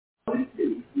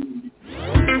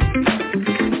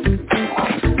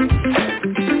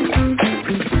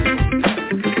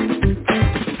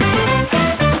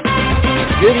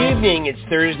It's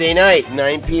Thursday night,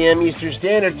 9 p.m. Eastern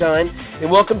Standard Time,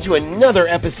 and welcome to another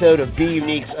episode of Be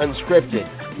Unique's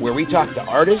Unscripted, where we talk to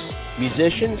artists,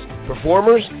 musicians,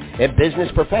 performers, and business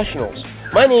professionals.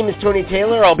 My name is Tony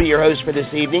Taylor. I'll be your host for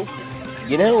this evening.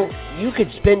 You know, you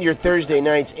could spend your Thursday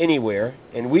nights anywhere,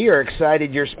 and we are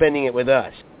excited you're spending it with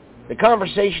us. The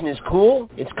conversation is cool,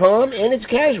 it's calm, and it's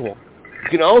casual. You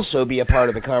can also be a part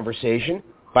of the conversation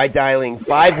by dialing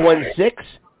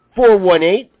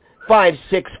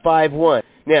 516-418-5651.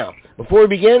 Now, before we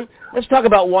begin, let's talk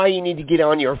about why you need to get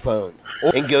on your phone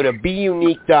and go to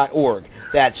beunique.org.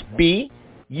 That's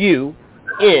BUNEKE.org.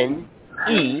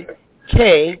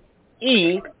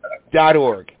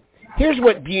 Here's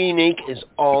what Be Unique is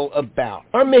all about.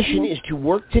 Our mission is to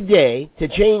work today to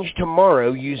change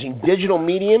tomorrow using digital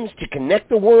mediums to connect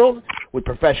the world with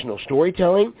professional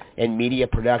storytelling and media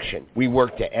production. We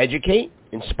work to educate,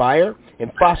 inspire,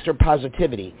 and foster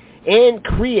positivity and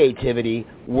creativity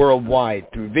worldwide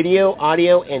through video,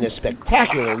 audio, and a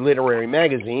spectacular literary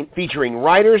magazine featuring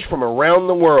writers from around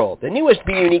the world. The newest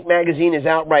Be Unique magazine is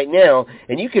out right now,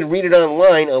 and you can read it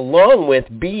online along with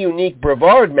Be Unique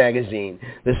Brevard magazine,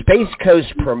 the Space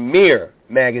Coast premier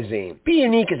magazine. Be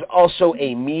Unique is also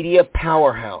a media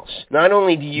powerhouse. Not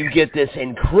only do you get this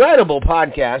incredible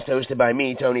podcast hosted by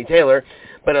me, Tony Taylor,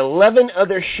 but 11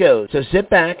 other shows. So sit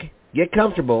back, get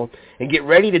comfortable, and get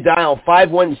ready to dial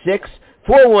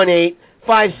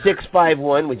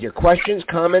 516-418-5651 with your questions,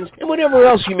 comments, and whatever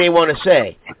else you may want to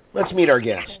say. Let's meet our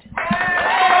guest. All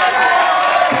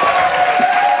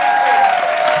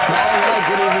right,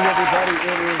 good evening, everybody.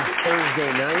 It is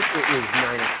Thursday night. It is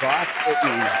 9 o'clock. It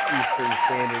is Eastern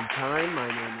Standard Time. My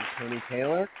name is Tony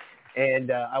Taylor,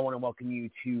 and I want to welcome you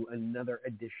to another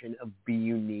edition of Be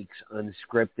Unique's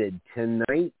Unscripted.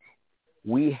 Tonight,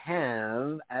 we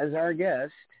have as our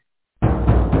guest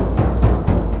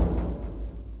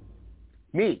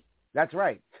me. That's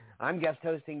right. I'm guest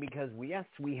hosting because we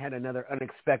had another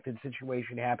unexpected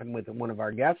situation happen with one of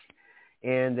our guests,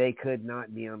 and they could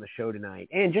not be on the show tonight.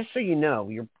 And just so you know,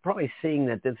 you're probably seeing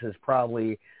that this is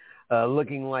probably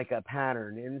looking like a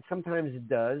pattern, and sometimes it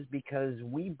does because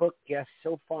we book guests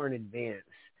so far in advance.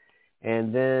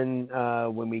 And then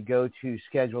when we go to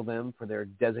schedule them for their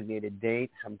designated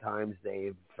date, sometimes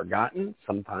they've forgotten.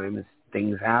 Sometimes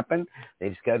things happen.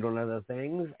 They've scheduled other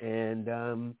things.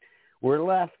 And we're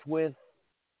left with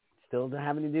still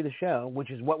having to do the show, which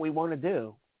is what we want to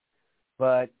do,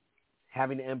 but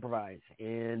having to improvise.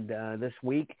 And this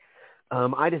week,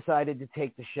 I decided to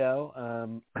take the show.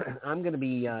 I'm going to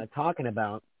be talking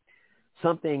about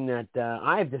something that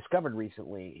I've discovered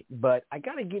recently, but I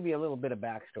got to give you a little bit of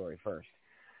backstory first.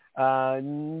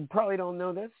 Probably don't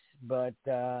know this, but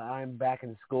I'm back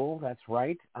in school. That's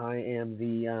right. I am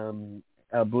the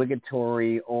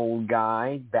obligatory old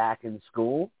guy back in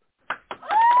school.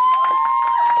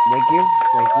 Thank you.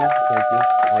 I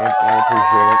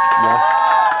appreciate it. Yes.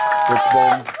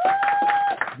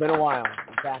 It's been a while.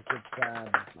 In fact,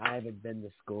 I haven't been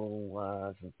to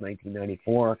school since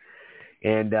 1994.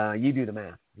 And you do the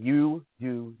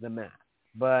math.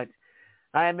 But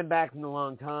I haven't been back in a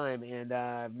long time, and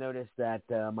I've noticed that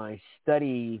my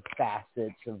study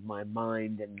facets of my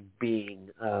mind and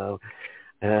being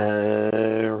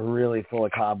really full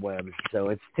of cobwebs. So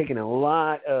it's taken a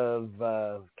lot of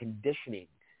conditioning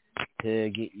to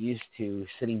get used to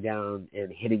sitting down and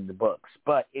hitting the books.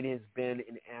 But it has been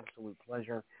an absolute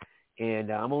pleasure.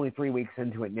 And I'm only 3 weeks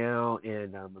into it now,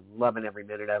 and I'm loving every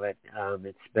minute of it.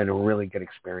 It's been a really good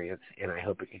experience, and I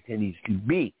hope it continues to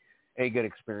be a good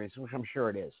experience, which I'm sure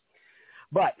it is.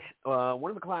 But one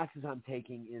of the classes I'm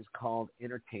taking is called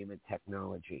Entertainment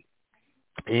Technology,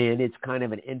 and it's kind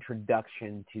of an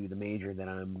introduction to the major that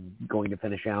I'm going to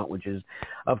finish out, which is,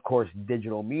 of course,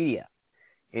 digital media.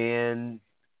 And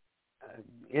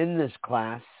in this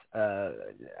class,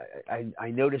 I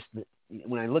noticed that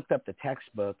when I looked up the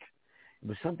textbook, it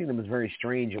was something that was very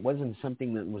strange. It wasn't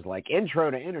something that was like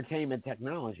Intro to Entertainment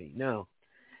Technology. No.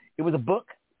 It was a book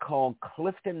called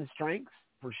CliftonStrengths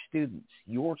for Students.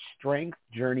 Your strength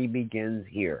journey begins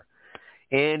here.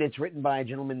 And it's written by a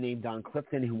gentleman named Don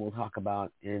Clifton, who we'll talk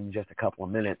about in just a couple of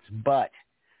minutes. But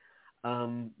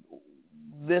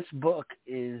this book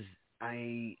is,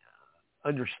 I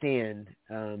understand,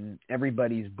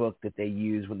 everybody's book that they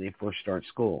use when they first start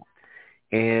school.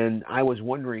 And I was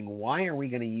wondering, why are we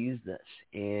going to use this?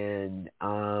 And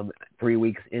 3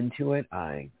 weeks into it,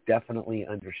 I definitely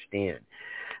understand.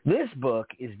 This book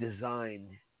is designed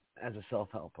as a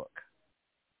self-help book.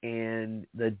 And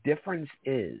the difference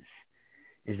is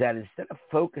that instead of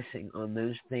focusing on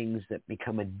those things that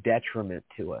become a detriment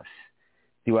to us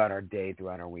throughout our day,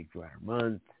 throughout our week, throughout our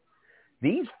month,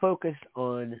 these focus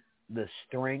on the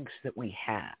strengths that we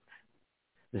have,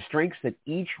 the strengths that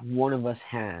each one of us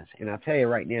has. And I'll tell you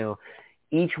right now,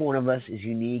 each one of us is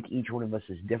unique. Each one of us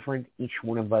is different. Each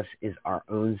one of us is our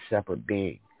own separate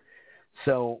being.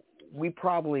 So we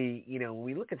probably, when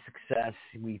we look at success,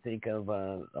 we think of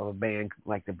a band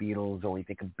like the Beatles, or we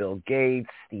think of Bill Gates,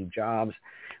 Steve Jobs.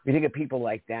 We think of people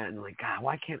like that and like, God,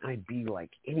 why can't I be like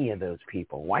any of those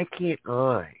people? Why can't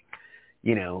I,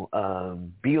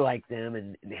 be like them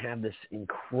and have this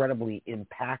incredibly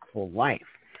impactful life?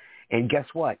 And guess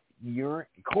what?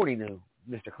 According to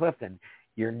Mr. Clifton,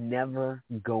 you're never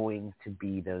going to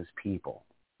be those people.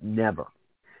 Never.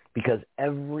 Because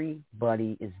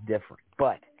everybody is different.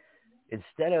 But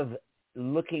instead of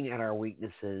looking at our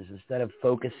weaknesses, instead of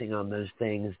focusing on those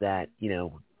things that,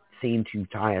 seem to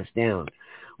tie us down,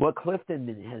 what Clifton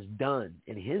has done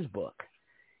in his book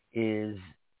is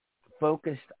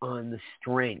focused on the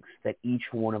strengths that each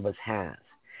one of us has.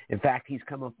 In fact, he's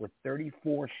come up with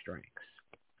 34 strengths.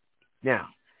 Now,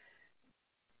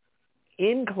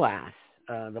 in class,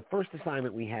 the first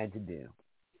assignment we had to do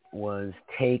was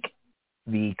take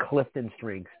the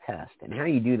CliftonStrengths test. And how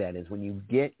you do that is when you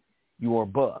get your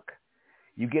book,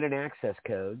 you get an access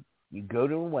code, you go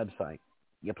to a website,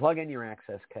 you plug in your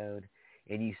access code,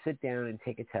 and you sit down and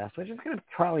take a test, which is going to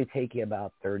probably take you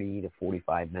about 30 to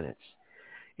 45 minutes.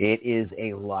 It is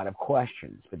a lot of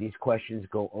questions, but these questions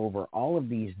go over all of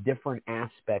these different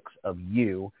aspects of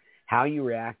you, how you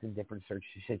react in different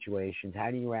situations,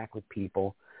 how do you react with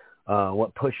people,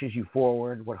 what pushes you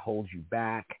forward, what holds you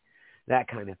back, that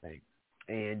kind of thing.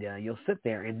 And you'll sit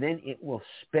there, and then it will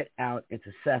spit out its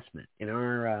assessment. And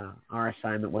our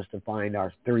assignment was to find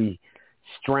our 3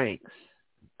 strengths,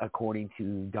 according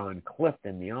to Don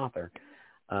Clifton, the author,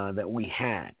 that we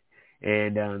had.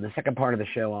 And the second part of the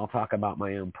show, I'll talk about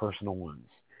my own personal ones.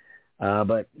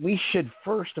 But we should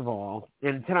first of all,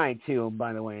 and tonight too,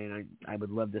 by the way, and I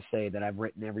would love to say that I've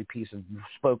written every piece of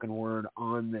spoken word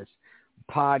on this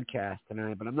podcast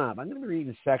tonight, but I'm not. I'm going to be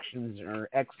reading sections or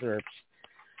excerpts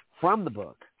from the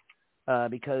book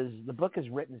because the book is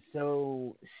written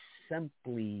so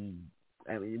simply.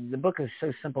 I mean, the book is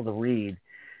so simple to read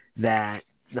that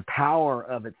the power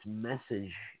of its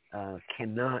message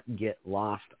cannot get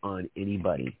lost on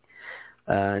anybody.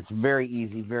 It's very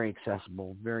easy, very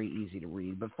accessible, very easy to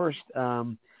read. But first,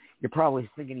 you're probably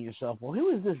thinking to yourself, well, who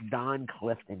is this Don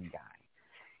Clifton guy?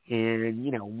 And,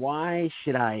 why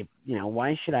should I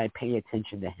pay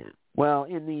attention to him? Well,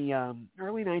 in the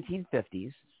early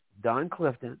 1950s, Don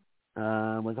Clifton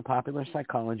was a popular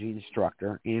psychology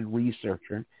instructor and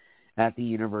researcher at the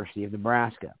University of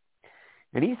Nebraska.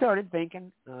 And he started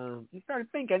thinking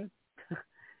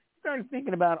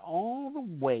about all the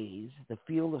ways the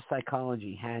field of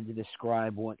psychology had to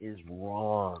describe what is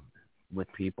wrong with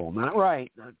people. Not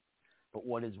right, but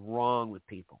what is wrong with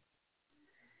people.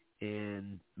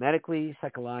 And medically,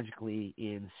 psychologically,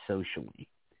 and socially.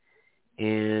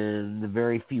 And the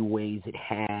very few ways it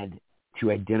had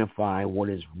to identify what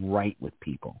is right with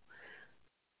people.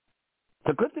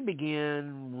 So Clifton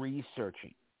began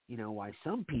researching, why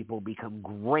some people become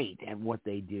great at what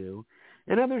they do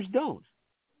and others don't.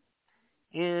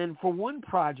 And for one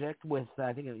project with,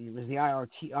 I think it was the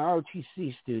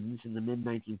ROTC students in the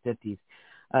mid-1950s,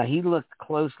 he looked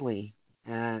closely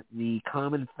at the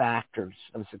common factors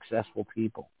of successful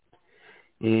people.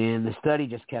 And the study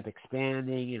just kept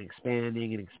expanding and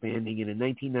expanding and expanding. And in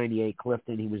 1998,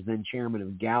 Clifton, he was then chairman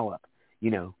of Gallup,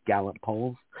 Gallup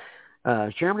polls.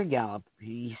 Chairman of Gallup,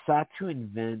 he sought to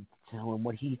invent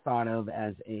what he thought of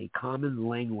as a common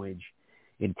language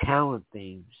in talent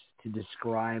themes to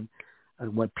describe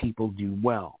what people do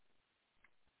well.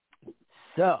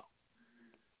 So,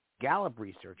 Gallup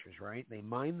researchers, right, they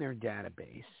mined their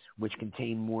database, which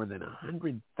contained more than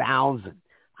 100,000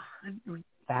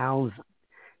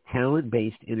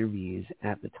 talent-based interviews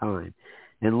at the time,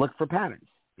 and looked for patterns.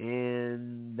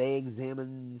 And they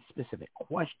examined specific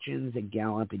questions that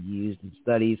Gallup had used in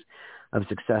studies of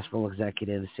successful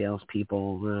executives,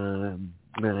 salespeople,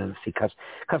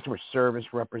 customer service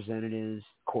representatives,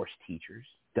 course teachers,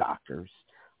 doctors,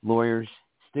 lawyers,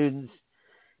 students,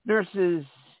 nurses,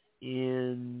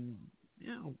 and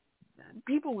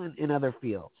people in other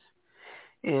fields.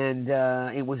 And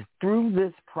it was through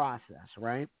this process,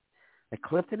 right, that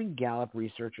Clifton and Gallup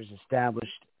researchers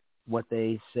established what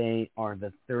they say are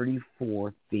the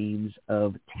 34 themes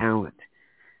of talent.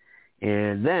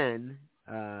 And then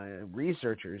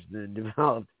researchers then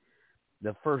developed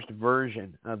the first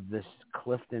version of this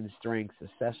CliftonStrengths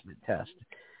assessment test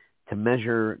to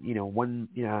measure,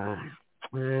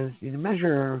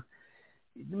 measure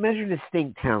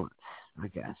distinct talents, I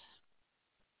guess.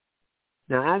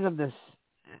 Now, as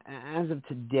of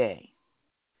today,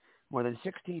 more than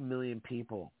 16 million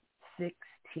people,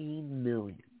 16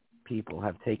 million people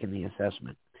have taken the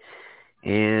assessment.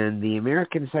 And the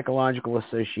American Psychological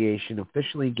Association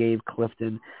officially gave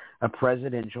Clifton a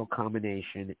presidential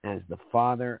commendation as the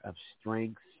father of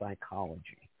strength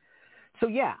psychology. So,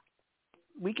 yeah,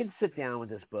 we can sit down with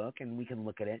this book and we can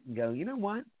look at it and go, you know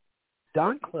what?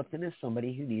 Don Clifton is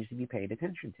somebody who needs to be paid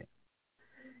attention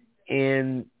to.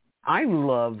 And I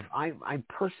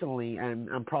personally, and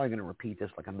I'm probably going to repeat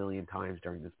this like a million times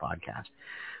during this podcast,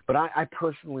 but I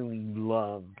personally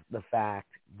love the fact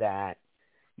that,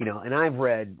 you know, and I've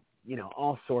read, you know,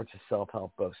 all sorts of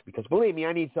self-help books because, believe me,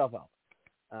 I need self-help.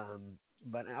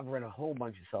 But I've read a whole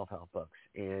bunch of self-help books,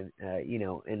 and, you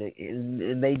know,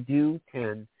 and they do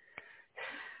tend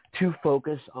to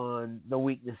focus on the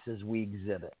weaknesses we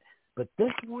exhibit. But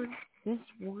this one is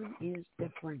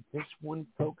different. This one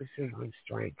focuses on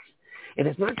strengths. And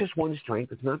it's not just one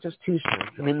strength. It's not just two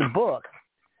strengths. And in the book,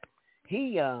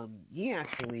 he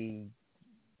actually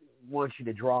wants you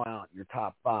to draw out your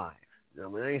top five. Now,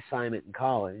 my assignment in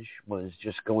college was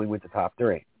just going with the top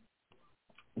three.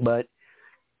 But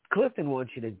Clifton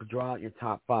wants you to draw out your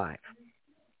top five.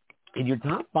 And your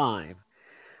top five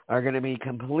are going to be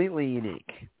completely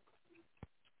unique.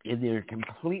 And they're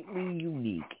completely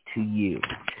unique to you.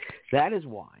 That is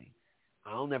why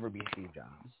I'll never be Steve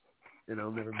Jobs and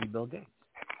I'll never be Bill Gates.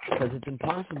 Because it's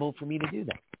impossible for me to do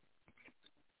that.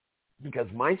 Because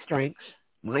my strengths,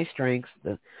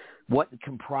 what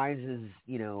comprises,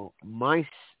 you know, the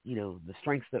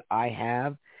strengths that I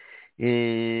have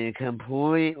is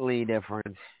completely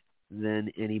different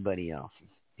than anybody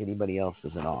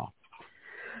else's at all.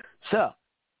 So,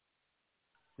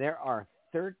 there are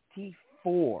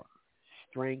 34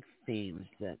 strength themes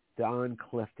that Don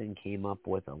Clifton came up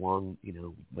with along, you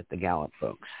know, with the Gallup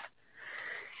folks.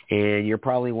 And you're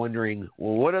probably wondering,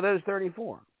 well, what are those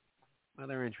 34? Well,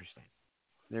 they're interesting.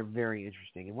 They're very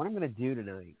interesting. And what I'm going to do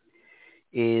tonight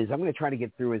is I'm going to try to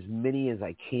get through as many as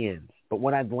I can. But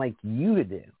what I'd like you to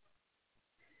do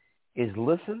is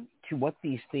listen to what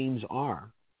these themes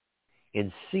are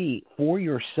and see for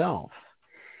yourself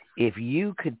if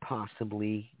you could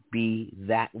possibly be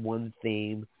that one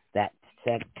theme, that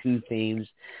two themes,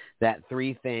 that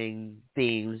three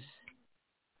themes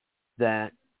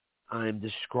that I'm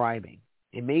describing.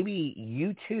 And maybe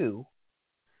you too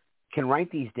can write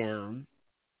these down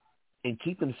and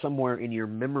keep them somewhere in your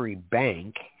memory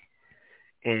bank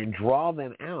and draw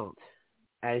them out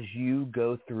as you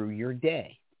go through your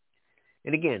day.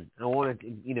 And again, I want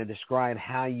to, you know, describe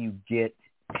how you get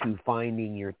to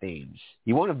finding your themes.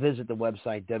 You want to visit the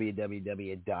website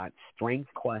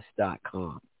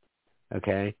www.strengthquest.com.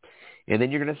 Okay? And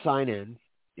then you're going to sign in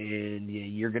and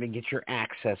you're going to get your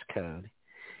access code.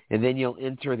 And then you'll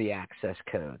enter the access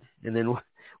code. And then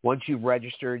once you've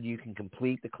registered, you can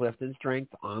complete the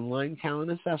CliftonStrengths online talent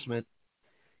assessment.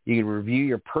 You can review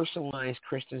your personalized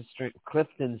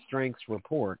CliftonStrengths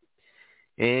report.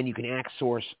 And you can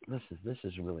access, this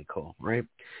is really cool, right?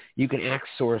 You can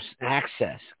access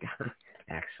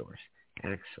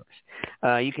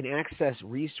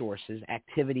resources,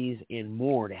 activities, and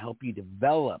more to help you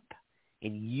develop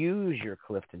and use your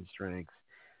CliftonStrengths.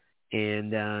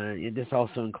 And this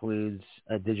also includes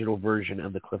a digital version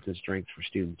of the CliftonStrengths for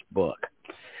Students book.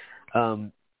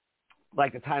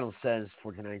 Like the title says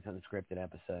for tonight's Unscripted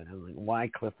episode, I'm like, why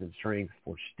CliftonStrengths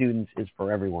for Students is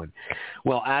for everyone.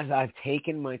 Well, as I've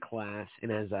taken my class and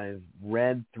as I've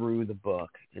read through the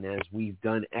book and as we've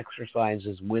done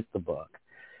exercises with the book,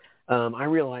 I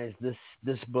realize this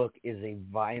book is a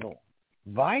vital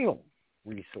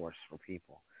resource for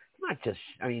people. Not just,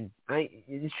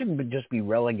 it shouldn't just be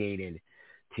relegated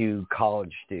to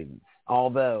college students,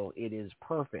 although it is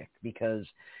perfect because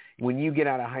when you get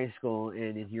out of high school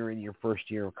and if you're in your first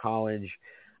year of college,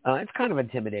 it's kind of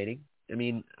intimidating. I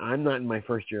mean, I'm not in my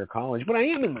first year of college, but I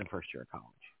am in my first year of college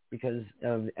because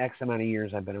of X amount of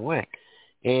years I've been away.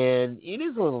 And it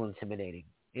is a little intimidating.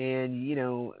 And, you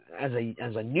know, as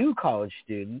a new college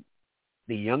student,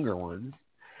 the younger ones,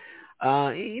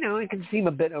 you know, it can seem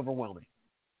a bit overwhelming.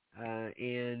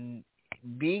 And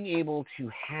being able to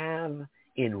have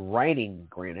in writing,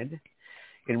 granted,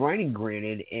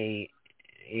 a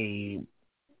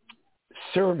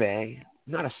survey,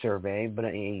 not a survey, but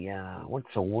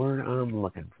what's the word I'm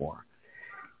looking for?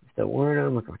 The word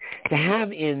I'm looking for. To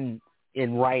have in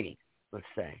writing, let's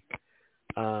say,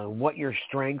 what your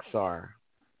strengths are.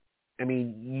 I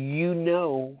mean, you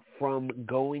know from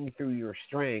going through your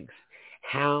strengths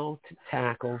how to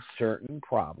tackle certain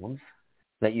problems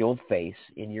that you'll face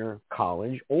in your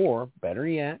college, or better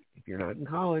yet, if you're not in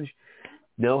college,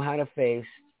 know how to face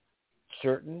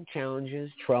certain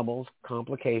challenges, troubles,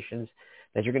 complications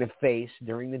that you're going to face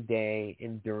during the day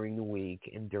and during the week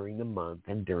and during the month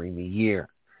and during the year.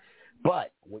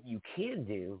 But what you can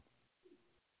do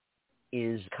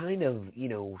is kind of,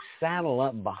 saddle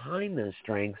up behind those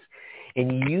strengths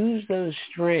and use those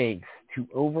strengths to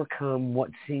overcome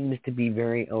what seems to be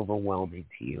very overwhelming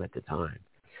to you at the time.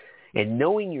 And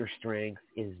knowing your strengths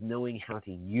is knowing how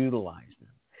to utilize them.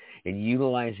 And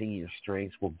utilizing your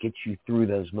strengths will get you through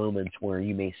those moments where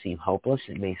you may seem hopeless.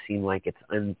 It may seem like it's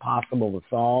impossible to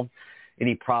solve.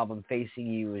 Any problem facing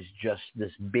you is just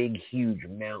this big, huge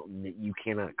mountain that you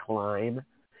cannot climb.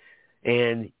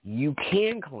 And you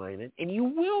can climb it, and you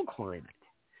will climb it,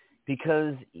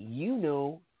 because you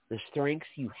know the strengths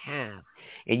you have,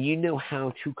 and you know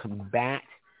how to combat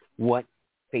what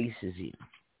faces you.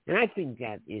 And I think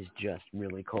that is just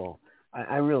really cool.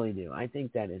 I really do. I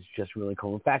think that is just really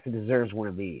cool. In fact, it deserves one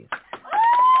of these.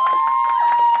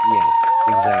 Yeah,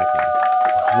 exactly.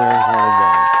 It deserves one of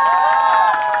those.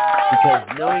 Because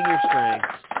knowing your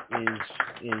strengths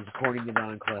is according to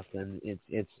Don Clifton,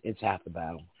 it's half the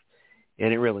battle.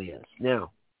 And it really is.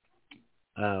 Now,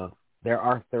 there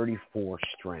are 34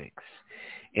 strengths.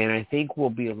 And I think we'll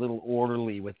be a little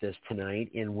orderly with this tonight,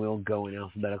 and we'll go in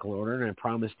alphabetical order. And I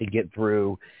promise to get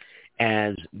through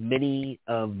as many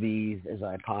of these as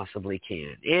I possibly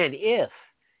can. And if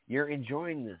you're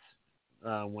enjoying this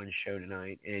one show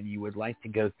tonight and you would like to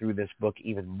go through this book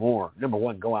even more, number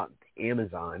one, go out to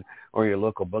Amazon or your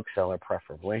local bookseller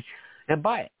preferably and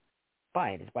buy it.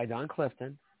 Buy it. It's by Don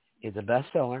Clifton. It's a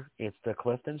bestseller. It's the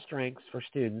CliftonStrengths for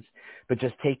students. But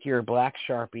just take your black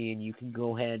Sharpie and you can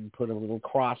go ahead and put a little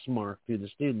cross mark through the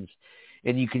students.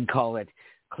 And you can call it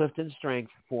CliftonStrengths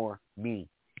for me.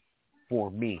 For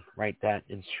me. Write that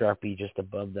in Sharpie just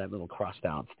above that little crossed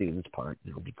out students part.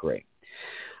 It'll be great.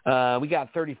 We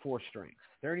got 34 strengths.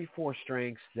 34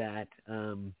 strengths that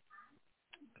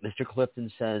Mr.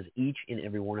 Clifton says each and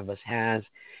every one of us has,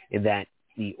 and that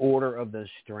the order of those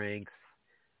strengths,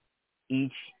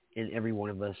 each and every one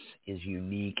of us is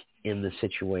unique in the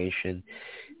situation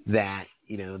that,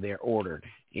 they're ordered.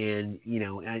 And,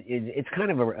 it's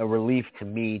kind of a relief to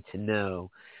me to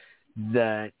know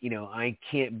that, I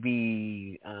can't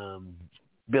be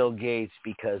Bill Gates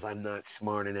because I'm not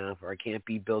smart enough, or I can't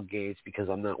be Bill Gates because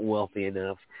I'm not wealthy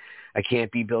enough. I can't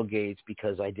be Bill Gates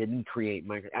because I didn't create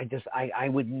I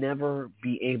would never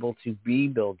be able to be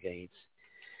Bill Gates,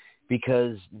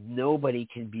 because nobody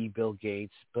can be Bill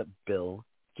Gates but Bill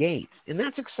Gates. And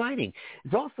that's exciting.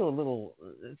 It's also a little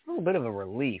bit of a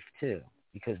relief too,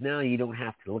 because now you don't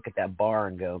have to look at that bar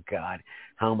and go, God,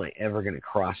 how am I ever going to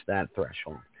cross that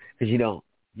threshold? Because you don't.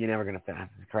 You're never going to have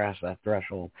to cross that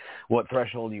threshold. What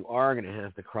threshold you are going to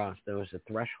have to cross, though, is a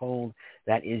threshold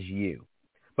that is you.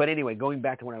 But anyway, going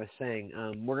back to what I was saying,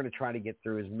 we're going to try to get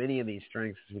through as many of these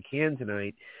strengths as we can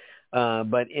tonight.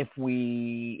 But if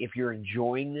you're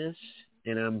enjoying this,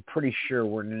 and I'm pretty sure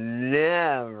we're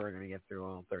never going to get through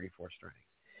all 34 strengths,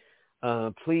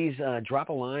 please drop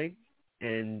a line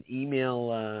and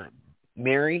email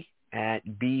Mary at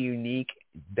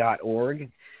beunique.org.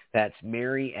 That's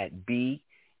Mary at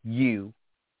beunique.org.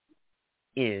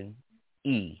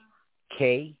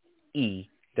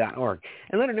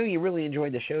 And let her know you really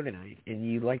enjoyed the show tonight and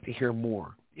you'd like to hear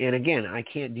more. And again, I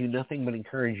can't do nothing but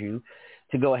encourage you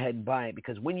to go ahead and buy it,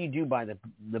 because when you do buy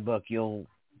the book, you'll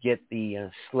get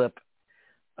the slip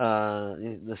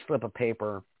of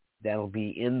paper that'll be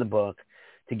in the book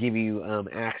to give you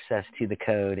access to the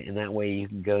code, and that way you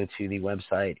can go to the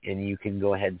website and you can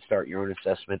go ahead and start your own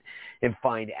assessment and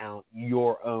find out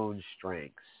your own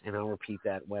strengths. And I'll repeat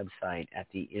that website at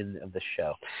the end of the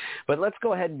show. But let's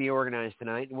go ahead and be organized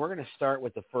tonight, and we're going to start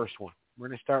with the first one. We're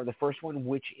going to start with the first one,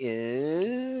 which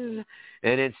is,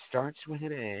 and it starts with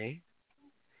an A.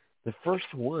 The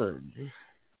first one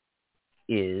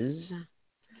is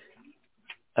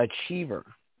Achiever.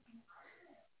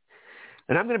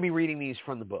 And I'm going to be reading these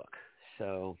from the book,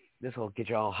 so this will get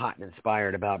you all hot and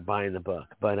inspired about buying the book.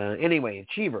 But anyway,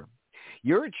 Achiever.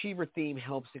 Your Achiever theme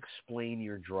helps explain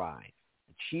your drive.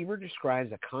 Achiever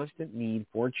describes a constant need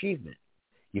for achievement.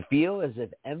 You feel as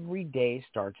if every day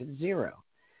starts at zero.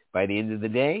 By the end of the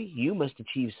day, you must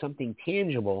achieve something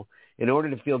tangible in order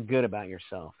to feel good about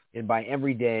yourself. And by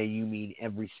every day, you mean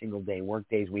every single day, work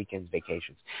days, weekends,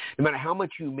 vacations. No matter how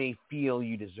much you may feel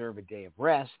you deserve a day of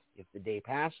rest, if the day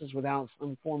passes without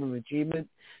some form of achievement,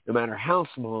 no matter how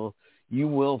small, you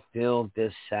will feel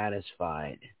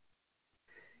dissatisfied.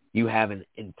 You have an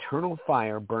internal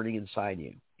fire burning inside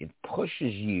you. It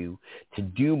pushes you to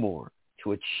do more,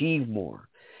 to achieve more.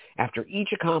 After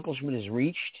each accomplishment is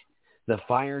reached, the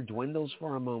fire dwindles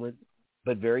for a moment,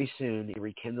 but very soon it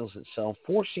rekindles itself,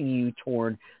 forcing you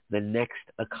toward the next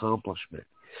accomplishment.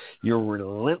 Your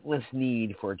relentless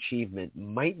need for achievement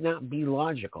might not be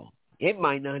logical. It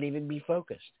might not even be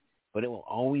focused, but it will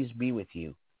always be with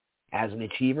you. As an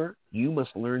achiever, you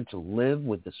must learn to live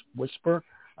with this whisper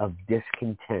of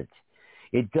discontent.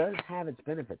 It does have its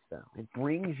benefits, though. It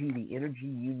brings you the energy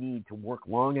you need to work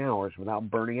long hours without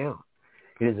burning out.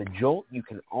 It is a jolt you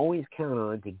can always count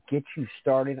on to get you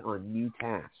started on new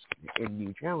tasks and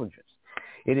new challenges.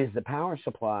 It is the power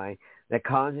supply that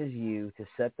causes you to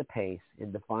set the pace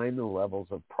and define the levels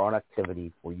of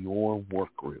productivity for your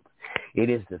work group. It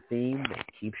is the theme that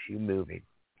keeps you moving.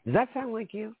 Does that sound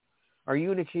like you? Are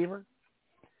you an achiever?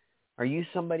 Are you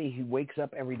somebody who wakes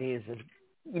up every day and says,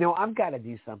 I've got to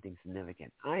do something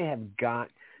significant. I have got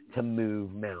to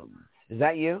move mountains. Is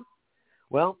that you?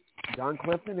 Well, Don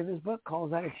Clifton in his book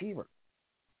calls that achiever.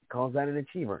 Calls that an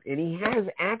achiever. And he has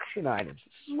action items.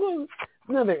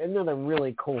 Another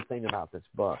really cool thing about this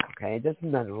book, okay? It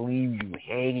doesn't leave you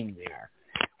hanging there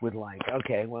with like,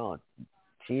 okay, well,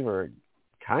 achiever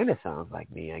kind of sounds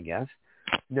like me, I guess.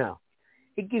 No.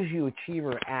 It gives you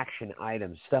achiever action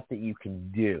items, stuff that you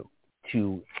can do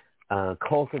to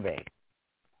cultivate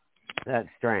that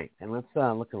strength. And let's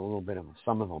look at a little bit of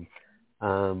some of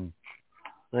them.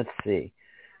 Let's see.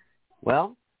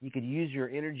 Well, you could use your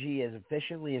energy as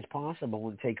efficiently as possible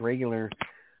and take regular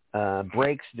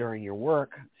breaks during your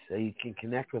work so you can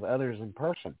connect with others in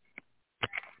person.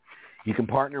 You can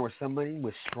partner with somebody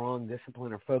with strong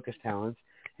discipline or focus talents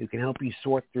who can help you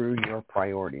sort through your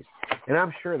priorities. And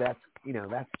I'm sure that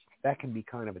can be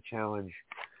kind of a challenge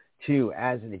too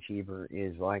as an achiever,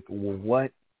 is like, well,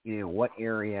 what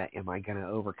area am I going to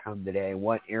overcome today?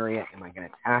 What area am I going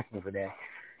to tackle today?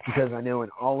 Because I know in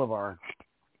all of our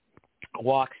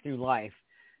walks through life,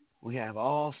 we have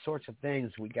all sorts of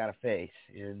things we got to face.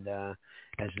 And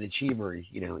as an achiever,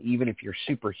 even if you're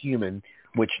superhuman,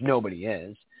 which nobody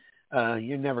is,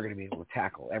 you're never going to be able to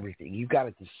tackle everything. You've got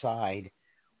to decide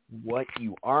what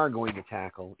you are going to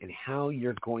tackle and how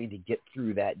you're going to get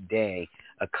through that day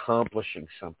accomplishing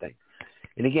something.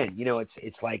 And again,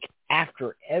 it's like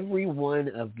after every one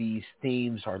of these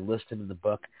themes are listed in the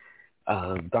book,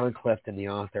 Don Clifton, the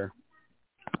author,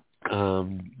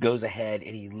 goes ahead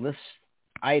and he lists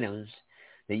items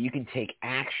that you can take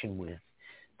action with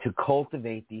to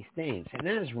cultivate these things. And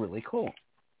that is really cool.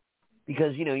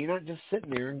 Because, you're not just sitting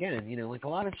there, again, like a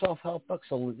lot of self-help books,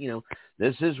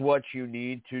 this is what you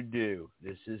need to do.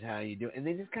 This is how you do it. And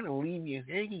they just kind of leave you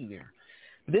hanging there.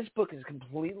 But this book is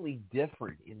completely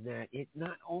different in that it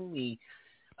not only,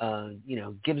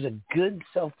 gives a good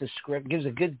gives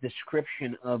a good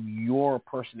description of your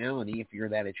personality if you're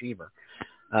that achiever,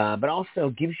 but also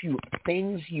gives you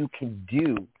things you can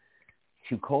do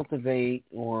to cultivate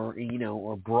or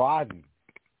broaden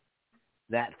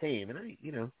that theme.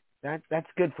 And that's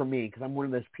good for me because I'm one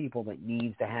of those people that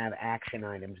needs to have action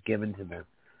items given to them.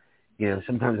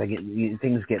 Sometimes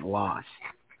things get lost.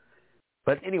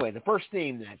 But anyway, the first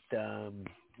theme that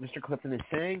Mr. Clifton is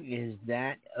saying is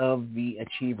that of the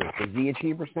achiever. Does the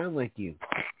achiever sound like you?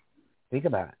 Think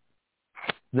about it.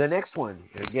 The next one,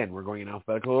 again, we're going in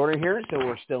alphabetical order here, so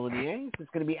we're still in the A's.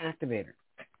 It's going to be activator.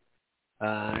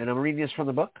 And I'm reading this from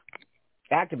the book.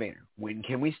 Activator. When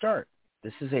can we start?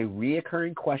 This is a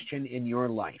reoccurring question in your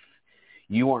life.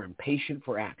 You are impatient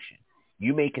for action.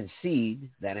 You may concede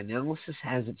that analysis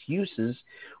has its uses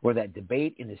or that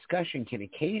debate and discussion can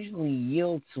occasionally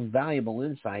yield some valuable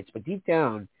insights, but deep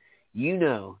down, you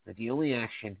know that the only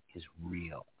action is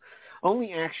real.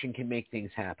 Only action can make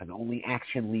things happen. Only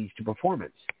action leads to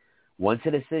performance. Once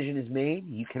a decision is made,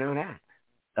 you cannot act.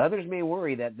 Others may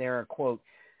worry that there are, quote,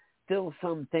 still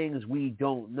some things we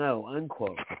don't know,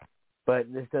 unquote,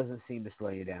 but this doesn't seem to slow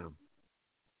you down.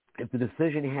 If the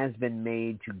decision has been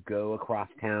made to go across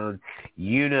town,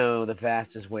 you know the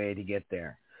fastest way to get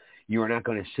there. You are not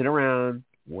going to sit around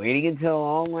waiting until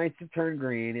all lights have turned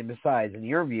green. And besides, in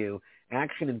your view,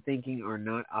 action and thinking are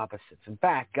not opposites. In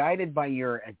fact, guided by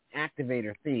your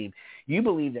activator theme, you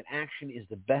believe that action is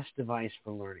the best device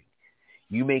for learning.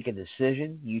 You make a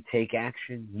decision, you take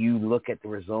action, you look at the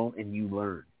result, and you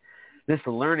learn. This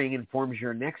learning informs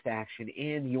your next action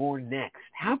and your next.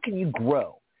 How can you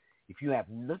grow if you have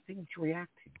nothing to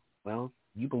react to? Well,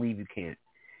 you believe you can't.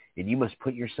 And you must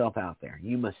put yourself out there.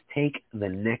 You must take the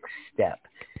next step.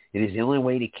 It is the only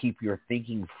way to keep your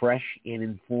thinking fresh and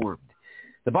informed.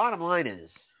 The bottom line is,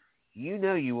 you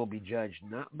know you will be judged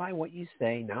not by what you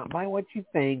say, not by what you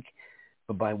think,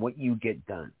 but by what you get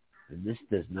done. And this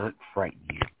does not frighten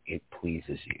you. It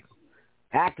pleases you.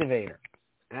 Activator.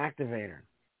 Activator.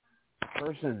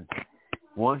 Person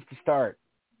wants to start,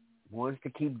 wants to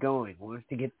keep going, wants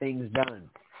to get things done.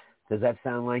 Does that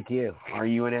sound like you? Are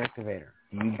you an activator?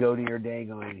 Do you go to your day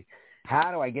going,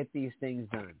 How do I get these things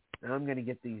done? I'm going to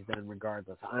get these done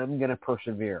regardless. I'm going to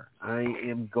persevere. I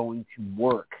am going to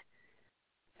work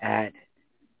at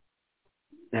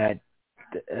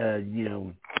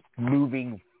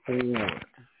moving forward.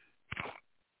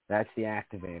 That's the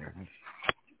activator.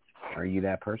 Are you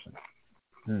that person?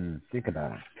 Think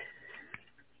about it.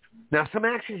 Now, some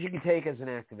actions you can take as an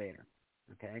activator.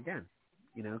 Okay, again,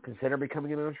 consider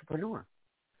becoming an entrepreneur.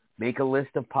 Make a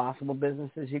list of possible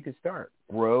businesses you could start.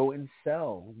 Grow and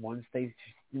sell once they,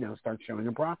 start showing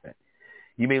a profit.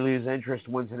 You may lose interest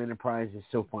once an enterprise is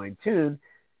so fine-tuned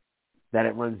that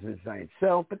it runs inside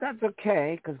itself, but that's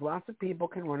okay because lots of people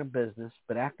can run a business,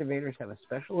 but activators have a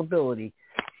special ability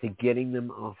to getting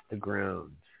them off the ground.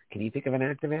 Can you think of an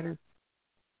activator?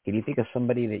 Can you think of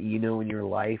somebody that you know in your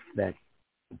life that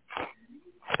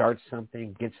starts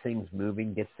something, gets things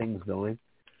moving, gets things going?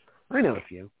 I know a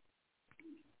few.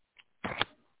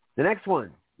 The next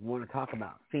one we want to talk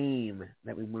about, theme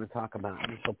that we want to talk about,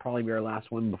 this will probably be our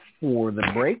last one before the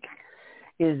break,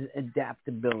 is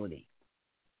adaptability.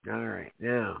 All right,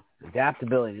 now,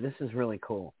 adaptability. This is really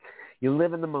cool. You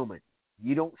live in the moment.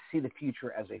 You don't see the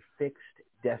future as a fixed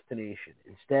destination.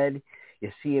 Instead,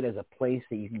 you see it as a place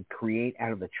that you can create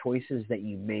out of the choices that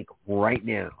you make right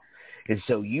now. And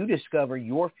so you discover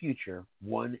your future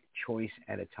one choice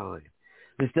at a time.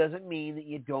 This doesn't mean that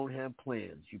you don't have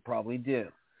plans. You probably do.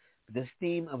 But this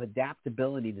theme of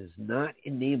adaptability does not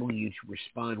enable you to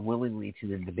respond willingly to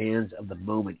the demands of the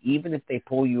moment, even if they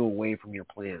pull you away from your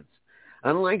plans.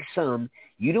 Unlike some,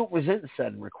 you don't resent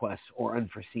sudden requests or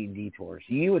unforeseen detours.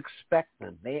 You expect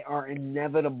them. They are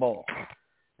inevitable.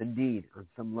 Indeed, on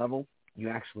some level, you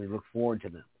actually look forward to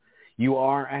them. You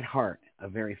are, at heart, a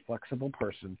very flexible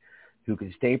person who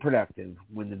can stay productive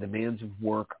when the demands of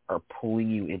work are pulling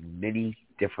you in many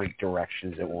different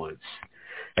directions at once.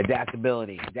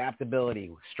 Adaptability,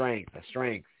 strength, a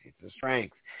strength. It's a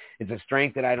strength. It's a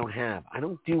strength that I don't have. I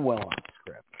don't do well on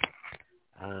script.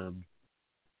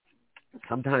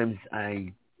 Sometimes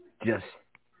I just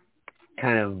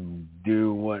kind of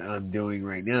do what I'm doing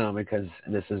right now because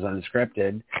this is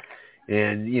unscripted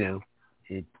and,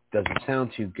 it doesn't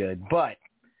sound too good, but it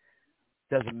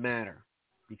doesn't matter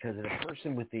because a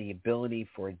person with the ability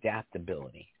for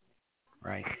adaptability,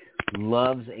 right,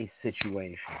 loves a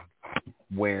situation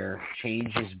where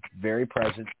change is very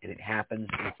present and it happens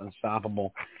and it's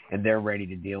unstoppable and they're ready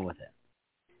to deal with it.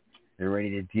 They're ready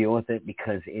to deal with it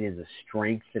because it is a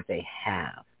strength that they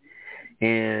have.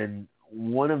 And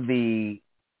one of the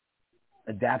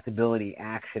adaptability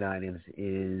action items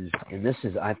is, and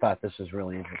I thought this was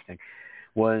really interesting,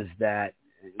 was that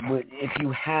if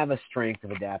you have a strength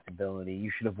of adaptability,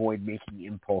 you should avoid making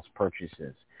impulse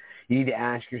purchases. You need to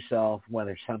ask yourself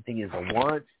whether something is a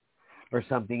want or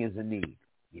something is a need.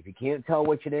 If you can't tell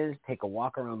which it is, take a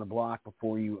walk around the block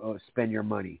before you spend your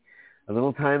money. A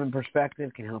little time and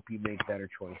perspective can help you make better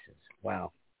choices.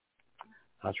 Wow.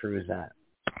 How true is that?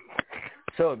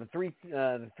 So the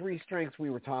three strengths we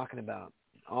were talking about,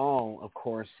 all, of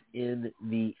course, in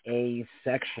the A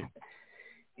section,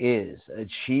 is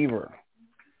achiever.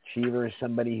 Achiever is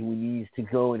somebody who needs to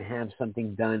go and have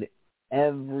something done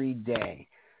every day.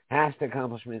 Has to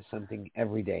accomplish something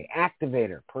every day.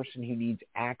 Activator, person who needs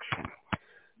action.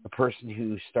 A person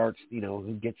who starts,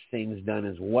 who gets things done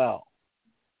as well.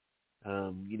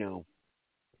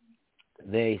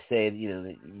 They say,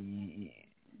 that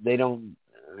they don't,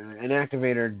 an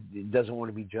activator doesn't want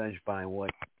to be judged by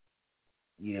what,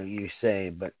 you say,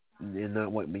 but and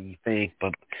not what you think,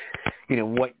 but,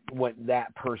 what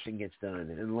that person gets done.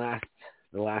 And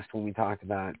the last one we talked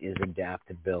about is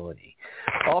adaptability.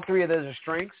 All three of those are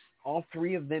strengths. All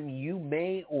three of them you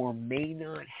may or may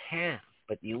not have,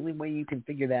 but the only way you can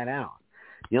figure that out,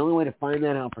 the only way to find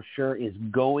that out for sure is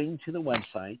going to the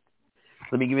website.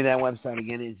 Let me give you that website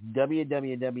again. It's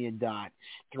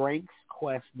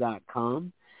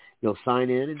www.strengthsquest.com. You'll sign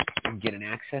in and get an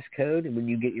access code. And when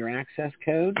you get your access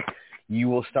code, you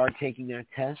will start taking that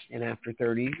test. And after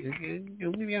 30,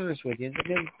 let me be honest with you,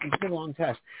 it's a long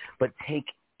test. But take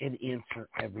and answer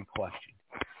every question.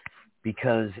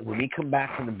 Because when we come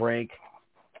back from the break,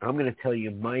 I'm going to tell you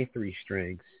my three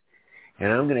strengths.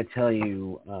 And I'm going to tell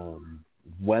you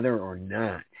whether or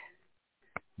not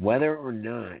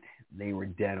they were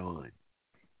dead on.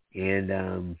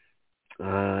 And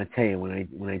I tell you,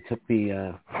 when I took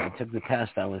the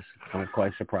test, I was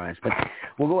quite surprised. But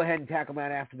we'll go ahead and tackle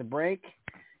that after the break.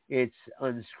 It's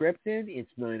Unscripted.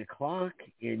 It's 9 o'clock,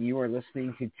 and you are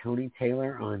listening to Tony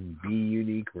Taylor on Be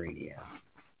Unique Radio.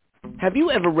 Have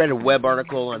you ever read a web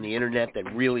article on the internet that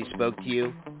really spoke to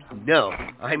you? No,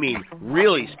 I mean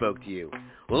really spoke to you.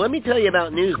 Well, let me tell you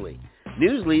about Newsly.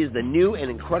 Newsly is the new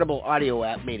and incredible audio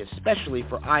app made especially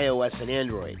for iOS and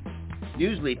Android.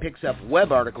 Newsly picks up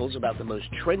web articles about the most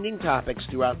trending topics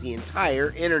throughout the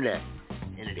entire internet.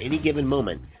 And at any given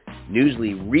moment,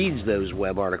 Newsly reads those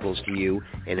web articles to you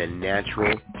in a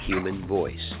natural human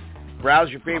voice. Browse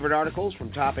your favorite articles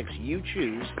from topics you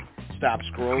choose. Stop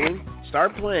scrolling,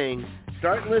 start playing,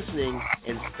 start listening,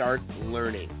 and start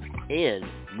learning. And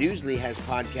Newsly has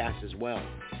podcasts as well.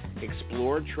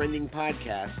 Explore trending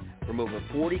podcasts from over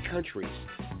 40 countries.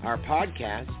 Our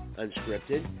podcasts,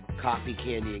 Unscripted, Coffee,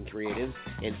 Candy, and Creatives,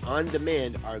 and On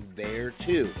Demand are there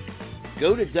too.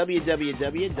 Go to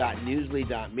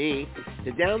www.newsly.me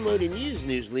to download and use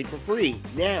Newsly for free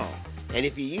now. And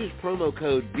if you use promo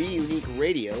code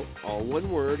BUniqueRadio, all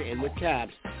one word and with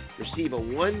caps, receive a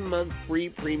 1-month free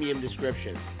premium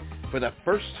subscription. For the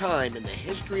first time in the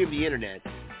history of the internet,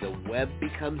 the web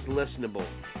becomes listenable.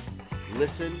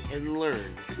 Listen and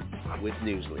learn with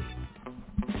Newsly.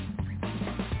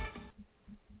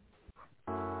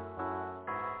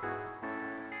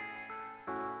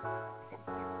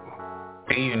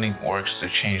 Be Unique works to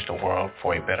change the world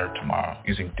for a better tomorrow,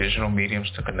 using digital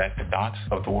mediums to connect the dots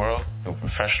of the world through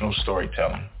professional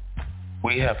storytelling.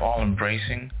 We have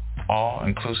all-embracing,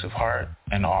 all-inclusive heart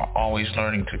and are always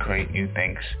learning to create new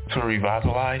things, to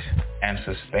revitalize and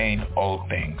sustain old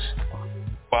things.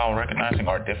 While recognizing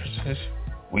our differences,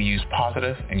 we use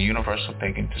positive and universal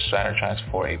thinking to strategize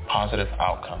for a positive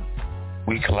outcome.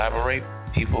 We collaborate,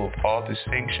 people of all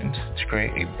distinctions, to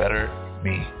create a better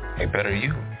me, a better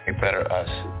you, a better us.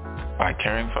 By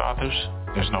caring for others,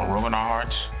 there's no room in our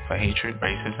hearts for hatred,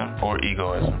 racism, or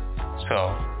egoism.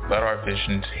 So, let our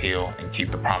visions heal and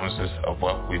keep the promises of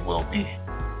what we will be.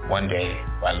 One day,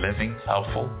 by living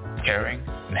helpful, caring,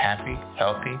 and happy,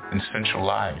 healthy, and essential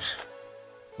lives.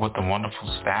 With the wonderful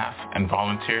staff and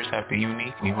volunteers at Be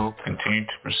Unique, we will continue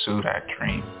to pursue that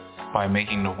dream by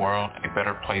making the world a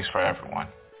better place for everyone.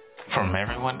 From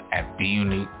everyone at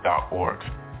BeUnique.org.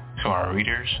 To our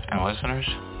readers and listeners,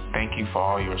 thank you for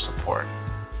all your support.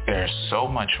 There's so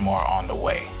much more on the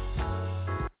way.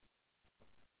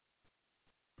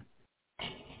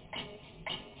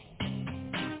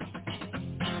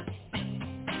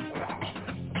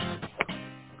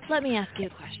 Let me ask you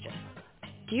a question.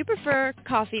 Do you prefer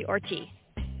coffee or tea?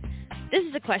 This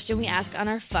is a question we ask on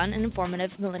our fun and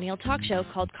informative millennial talk show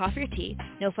called Coffee or Tea,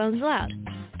 No Phones Allowed.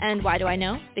 And why do I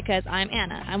know? Because I'm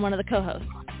Anna. I'm one of the co-hosts.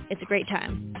 It's a great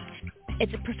time.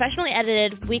 It's a professionally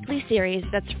edited weekly series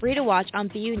that's free to watch on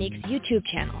Be Unique's YouTube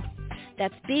channel.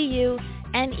 That's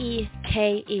BUNEKE.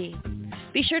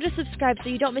 Be sure to subscribe so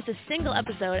you don't miss a single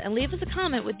episode and leave us a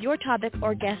comment with your topic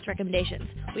or guest recommendations.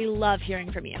 We love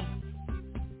hearing from you.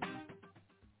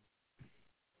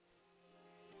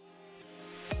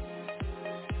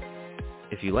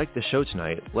 If you like the show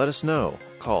tonight, let us know.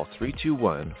 Call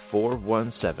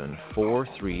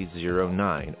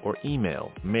 321-417-4309 or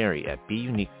email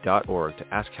mary@beunique.org to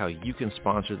ask how you can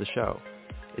sponsor the show.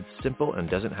 It's simple and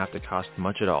doesn't have to cost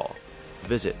much at all.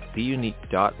 Visit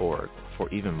beunique.org for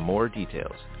even more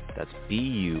details. That's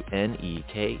BUNEKE.org.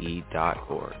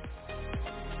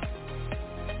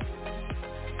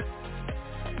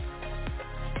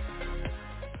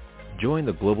 Join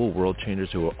the global world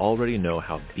changers who already know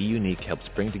how Be Unique helps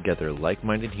bring together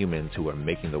like-minded humans who are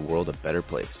making the world a better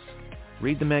place.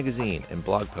 Read the magazine and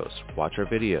blog posts, watch our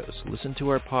videos, listen to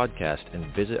our podcast,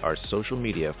 and visit our social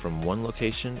media from one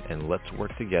location, and let's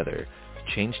work together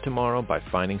to change tomorrow by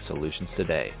finding solutions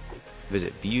today.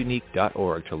 Visit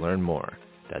BeUnique.org to learn more.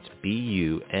 That's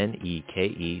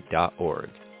BUNEKE.org.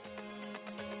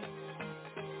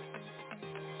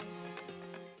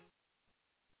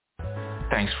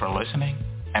 Thanks for listening,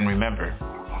 and remember,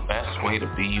 the best way to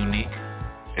be unique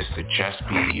is to just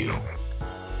be you.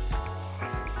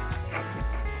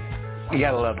 You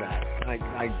gotta love that.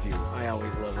 I do. I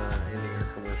always love ending our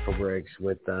commercial breaks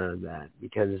with that,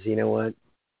 because you know what?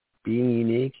 Being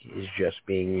unique is just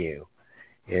being you.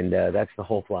 And that's the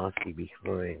whole philosophy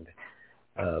behind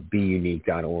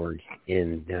BeUnique.org.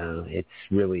 And it's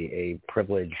really a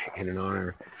privilege and an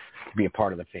honor to be a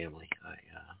part of the family.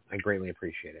 I greatly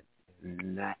appreciate it.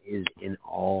 And that is in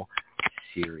all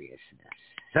seriousness.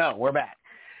 So we're back.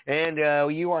 And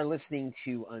you are listening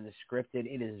to Unscripted.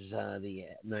 It is the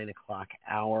 9 o'clock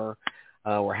hour.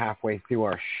 We're halfway through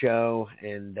our show.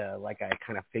 And like I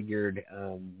kind of figured,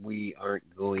 we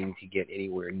aren't going to get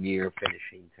anywhere near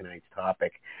finishing tonight's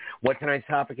topic. What tonight's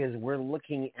topic is, we're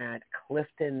looking at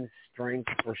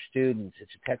CliftonStrengths for Students.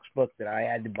 It's a textbook that I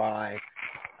had to buy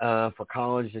for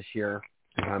college this year.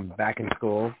 I'm back in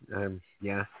school.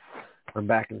 I'm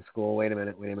back in school. Wait a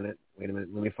minute. Let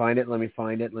me find it.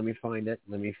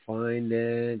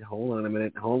 Hold on a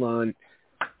minute. Hold on.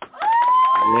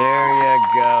 There you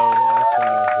go. That's what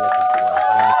I was looking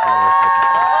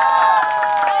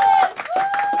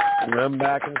for. I'm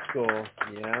back in school.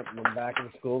 Yeah, I'm back in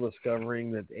school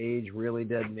discovering that age really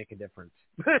does make a difference.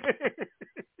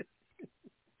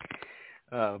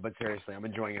 But seriously, I'm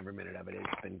enjoying every minute of it.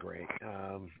 It's been great.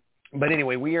 But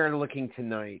anyway, we are looking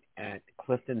tonight at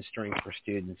CliftonStrengths for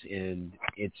Students, and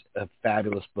it's a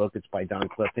fabulous book. It's by Don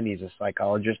Clifton. He's a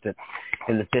psychologist that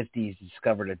in the 50s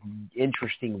discovered an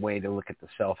interesting way to look at the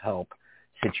self-help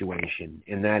situation,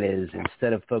 and that is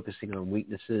instead of focusing on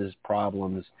weaknesses,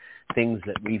 problems, things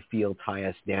that we feel tie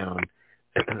us down,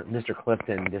 Mr.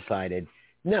 Clifton decided,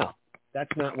 no,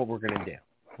 that's not what we're going to do.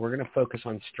 We're going to focus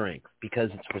on strength, because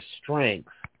it's with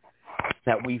strength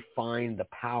that we find the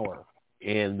power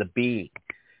and the being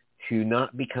to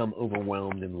not become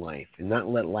overwhelmed in life and not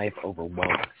let life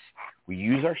overwhelm us. We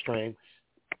use our strengths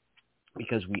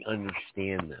because we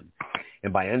understand them.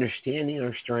 And by understanding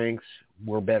our strengths,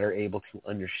 we're better able to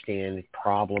understand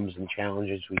problems and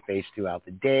challenges we face throughout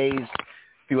the days,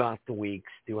 throughout the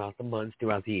weeks, throughout the months,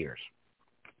 throughout the years.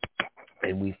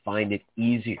 And we find it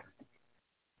easier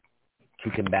to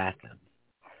combat them.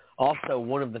 Also,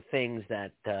 one of the things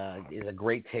that is a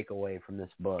great takeaway from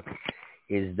this book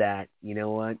is that, you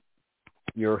know what,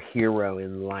 your hero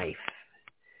in life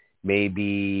may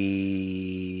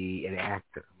be an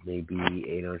actor, maybe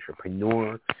an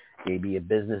entrepreneur, maybe a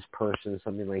business person,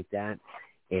 something like that,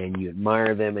 and you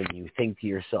admire them and you think to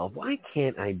yourself, why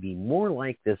can't I be more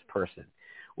like this person?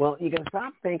 Well, you can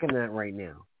stop thinking that right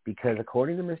now, because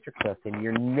according to Mr. Clifton,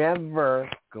 you're never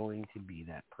going to be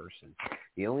that person.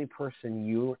 The only person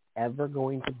you're ever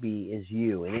going to be is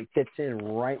you, and it fits in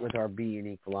right with our Be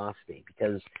Unique philosophy,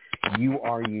 because you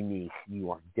are unique,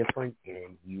 you are different,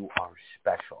 and you are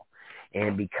special.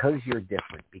 And because you're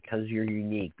different, because you're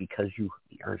unique, because you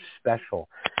are special,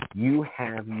 you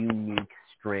have unique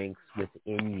strengths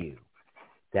within you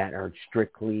that are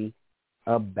strictly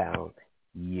about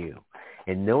you.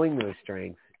 And knowing those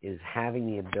strengths is having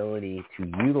the ability to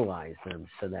utilize them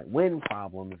so that when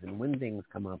problems and when things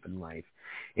come up in life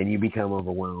and you become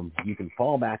overwhelmed, you can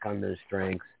fall back on those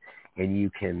strengths and you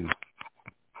can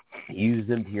use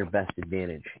them to your best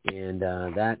advantage. And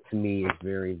that to me is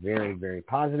very, very, very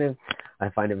positive. I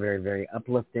find it very, very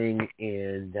uplifting.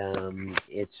 And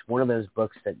it's one of those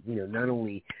books that, you know, not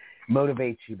only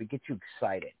motivates you, but gets you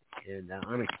excited. And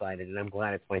I'm excited, and I'm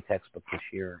glad it's my textbook this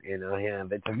year. And I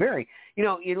have, it's a very, you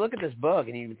know, you look at this book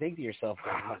and you think to yourself,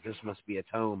 oh, this must be a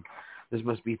tome. This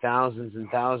must be thousands and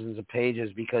thousands of pages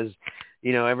because,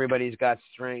 you know, everybody's got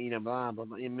strength, you know, blah, blah,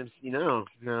 blah. You know,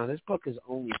 no, this book is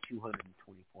only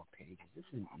 224 pages. This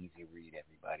is an easy read,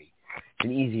 everybody. It's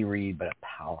an easy read, but a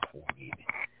powerful read.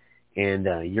 And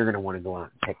you're going to want to go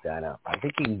out and pick that up. I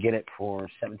think you can get it for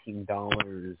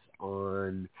 $17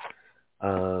 on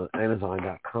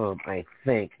Amazon.com, I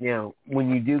think. Now, when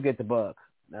you do get the book,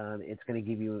 it's going to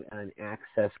give you an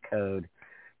access code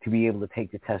to be able to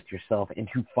take the test yourself and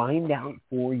to find out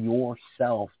for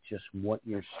yourself just what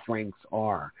your strengths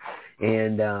are.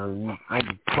 And I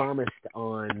promised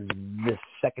on this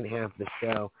second half of the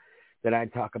show that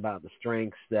I'd talk about the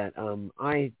strengths that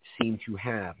I seem to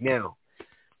have. Now,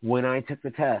 when I took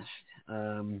the test,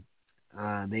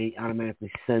 they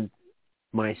automatically sent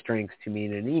my strengths to me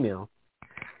in an email.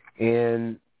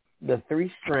 And the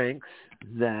three strengths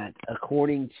that,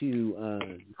 according to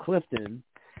Clifton,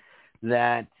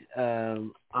 that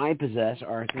I possess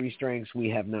are three strengths we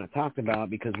have not talked about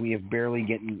because we have barely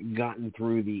gotten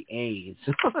through the A's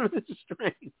on the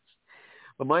strengths.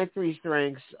 But my three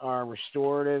strengths are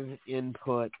restorative,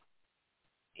 input,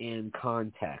 and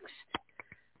context.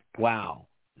 Wow,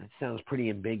 that sounds pretty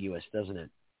ambiguous, doesn't it?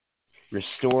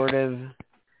 Restorative.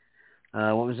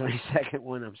 What was my second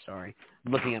one? I'm sorry.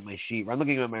 I'm looking at my sheet. I'm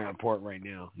looking at my report right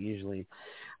now, usually.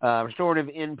 Restorative,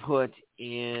 input,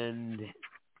 and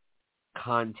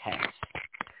context.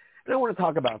 And I want to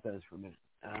talk about those for a minute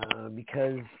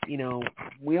because, you know,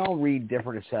 we all read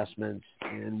different assessments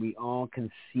and we all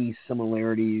can see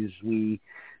similarities. We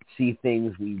see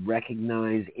things we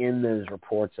recognize in those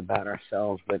reports about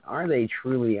ourselves, but are they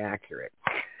truly accurate?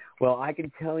 Well, I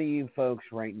can tell you folks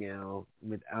right now,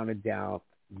 without a doubt,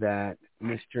 that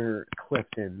Mr.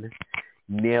 Clifton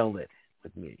nailed it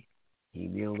with me. He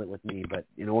nailed it with me, but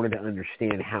in order to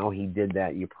understand how he did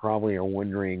that, you probably are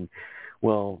wondering,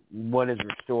 well, what is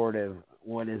restorative,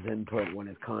 what is input, what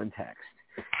is context?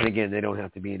 And again, they don't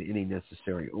have to be in any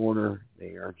necessary order.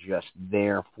 They are just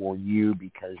there for you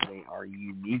because they are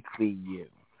uniquely you.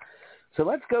 So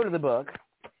let's go to the book.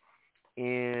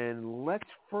 And let's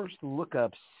first look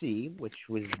up C, which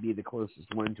would be the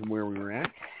closest one to where we were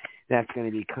at. That's going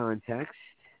to be context.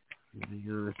 Hang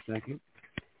on a second.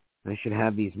 I should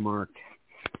have these marked.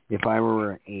 If I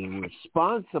were a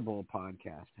responsible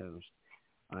podcast host,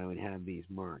 I would have these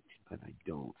marked, but I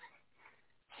don't.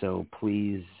 So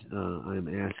please, I'm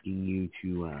asking you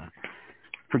to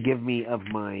forgive me of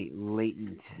my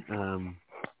latent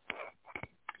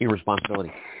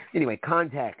irresponsibility. Anyway,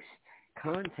 context.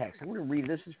 Context. I'm going to read.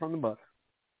 This is from the book.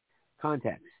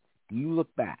 Context. You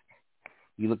look back.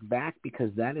 You look back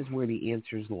because that is where the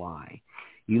answers lie.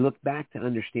 You look back to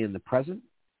understand the present,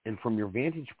 and from your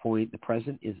vantage point, the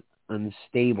present is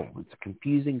unstable. It's a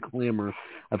confusing clamor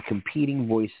of competing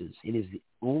voices. It is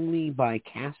only by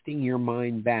casting your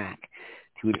mind back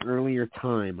to an earlier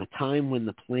time, a time when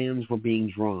the plans were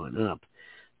being drawn up,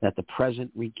 that the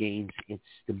present regains its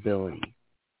stability.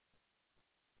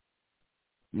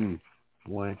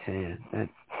 Boy, I tell you,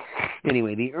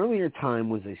 anyway, the earlier time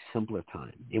was a simpler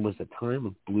time. It was a time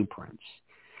of blueprints.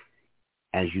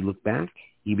 As you look back,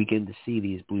 you begin to see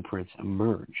these blueprints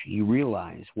emerge. You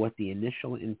realize what the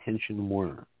initial intentions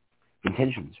were.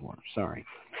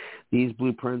 These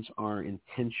blueprints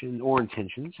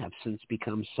intentions have since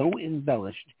become so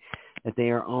embellished that they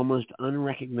are almost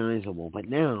unrecognizable. But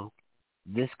now,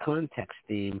 this context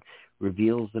theme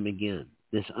reveals them again.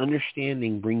 This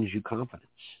understanding brings you confidence.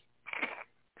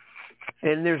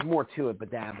 And there's more to it,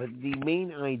 but the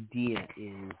main idea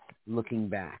is looking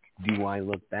back. Do I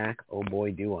look back? Oh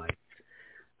boy, do I.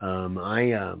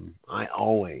 I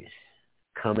always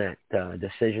come at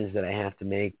decisions that I have to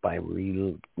make by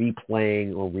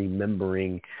replaying or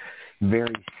remembering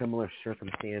very similar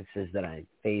circumstances that I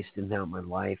faced throughout my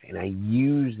life, and I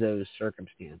use those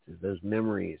circumstances, those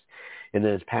memories, and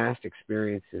those past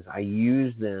experiences. I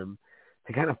use them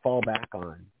to kind of fall back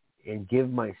on and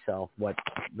give myself what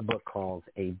the book calls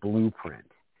a blueprint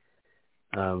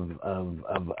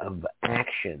of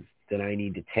action that I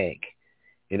need to take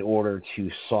in order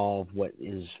to solve what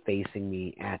is facing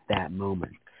me at that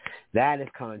moment. That is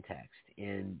context.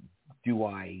 And do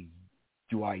I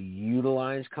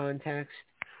utilize context?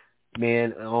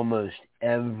 Man, almost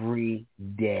every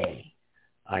day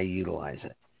I utilize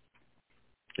it.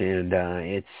 And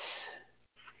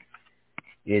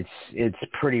it's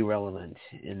pretty relevant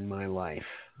in my life,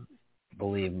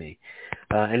 believe me.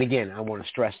 And again, I want to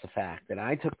stress the fact that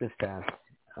I took this test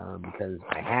because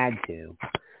I had to.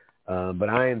 But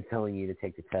I am telling you to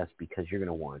take the test because you're going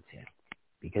to want to.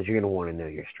 Because you're going to want to know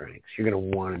your strengths. You're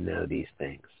going to want to know these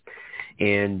things.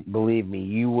 And believe me,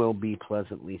 you will be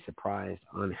pleasantly surprised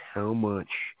on how much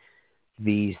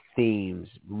these themes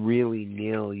really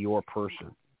nail your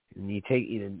person. And you take,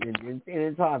 and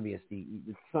it's obvious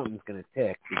something's going to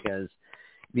tick because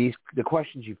the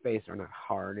questions you face are not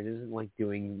hard. It isn't like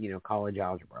doing, college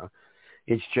algebra.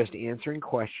 It's just answering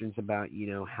questions about,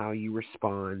 how you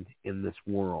respond in this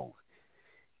world.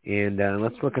 And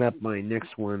let's look it up. My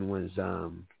next one was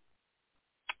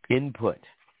input.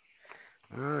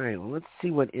 All right, well, let's see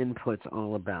what input's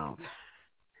all about.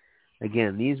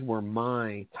 Again, these were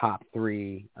my top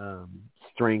 3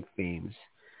 strength themes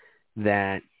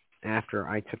that after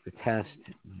I took the test,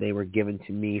 they were given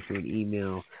to me through an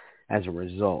email as a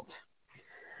result.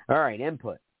 All right,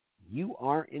 input. You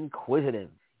are inquisitive.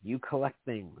 You collect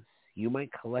things. You might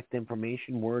collect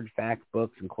information, words, facts,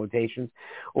 books, and quotations,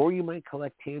 or you might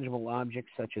collect tangible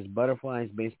objects such as butterflies,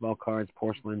 baseball cards,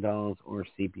 porcelain dolls, or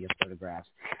sepia photographs.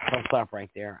 I'll stop right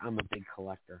there. I'm a big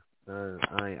collector.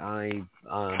 I'm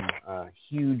a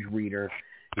huge reader.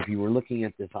 If you were looking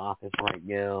at this office right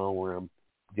now where I'm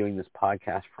doing this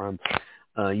podcast from,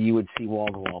 you would see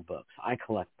wall-to-wall books. I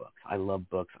collect books. I love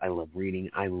books. I love reading.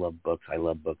 I love books. I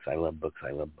love books. I love books.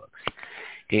 I love books.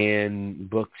 And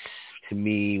books, to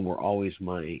me, were always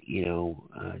my,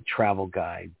 travel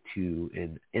guide to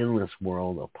an endless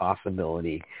world of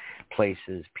possibility,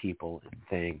 places, people, and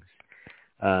things.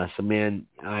 So, man,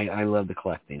 I love to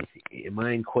collect things. Am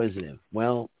I inquisitive?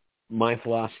 Well, my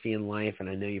philosophy in life, and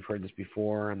I know you've heard this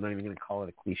before, I'm not even going to call it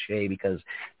a cliche because,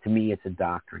 to me, it's a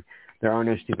doctrine. There are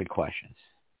no stupid questions.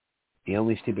 The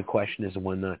only stupid question is the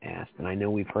one not asked. And I know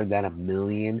we've heard that a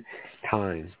million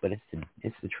times, but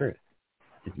it's the truth.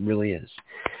 It really is.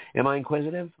 Am I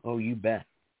inquisitive? Oh, you bet.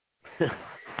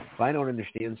 If I don't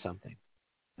understand something,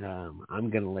 I'm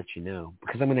going to let you know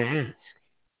because I'm going to ask.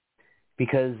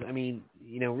 Because,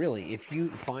 really, if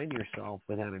you find yourself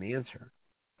without an answer,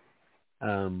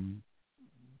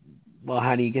 well,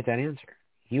 how do you get that answer?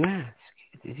 You ask.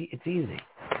 It's easy.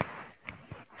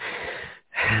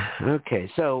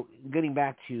 Okay, so getting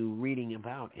back to reading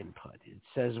about input, it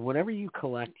says, whatever you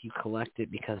collect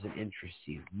it because it interests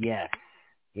you. Yes,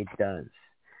 It does.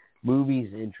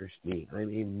 Movies interest me.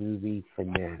 I'm a movie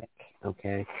fanatic,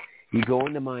 okay? You go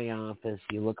into my office,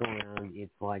 you look around,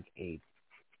 it's like a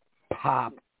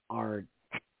pop art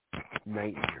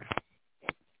nightmare.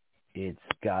 It's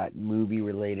got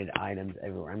movie-related items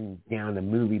everywhere. I'm down to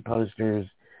movie posters,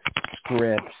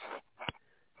 scripts,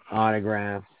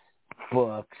 autographs,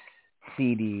 books,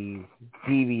 CDs,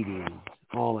 DVDs,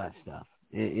 all that stuff.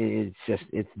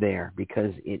 It's there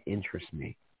because it interests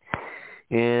me.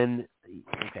 And,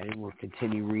 okay, we'll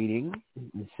continue reading.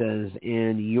 It says,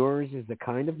 and yours is the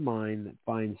kind of mind that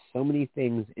finds so many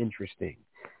things interesting.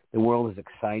 The world is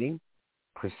exciting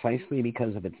precisely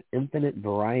because of its infinite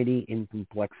variety and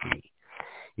complexity.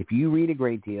 If you read a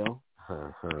great deal,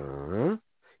 it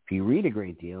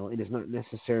is not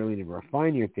necessarily to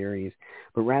refine your theories,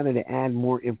 but rather to add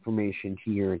more information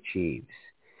to your achieves.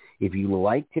 If you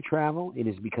like to travel, it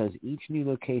is because each new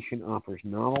location offers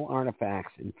novel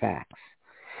artifacts and facts.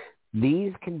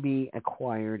 These can be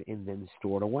acquired and then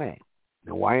stored away.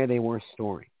 Now, why are they worth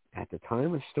storing? At the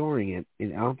time of storing it,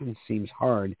 it often seems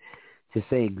hard to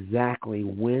say exactly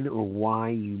when or why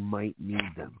you might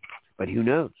need them. But who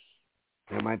knows?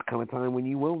 There might come a time when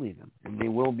you will need them, and they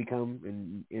will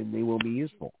become, and they will be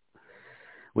useful.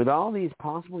 With all these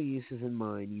possible uses in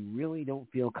mind, you really don't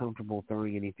feel comfortable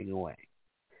throwing anything away.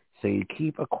 So you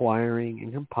keep acquiring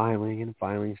and compiling and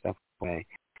filing stuff away.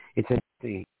 It's a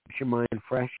thing. Keep your mind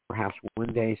fresh. Perhaps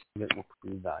one day some of it will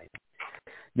prove valuable.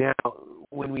 Now,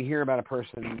 when we hear about a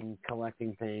person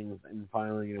collecting things and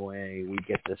filing it away, we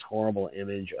get this horrible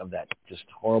image of that just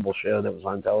horrible show that was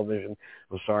on television.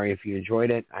 I'm sorry if you enjoyed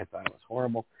it. I thought it was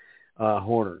horrible.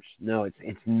 Hoarders. No,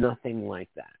 it's nothing like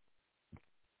that.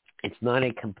 It's not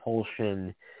a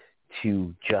compulsion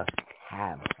to just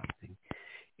have something.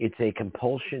 It's a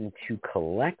compulsion to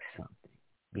collect something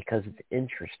because it's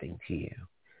interesting to you.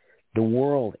 The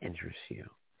world interests you.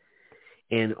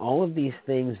 And all of these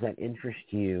things that interest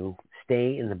you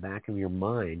stay in the back of your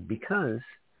mind because,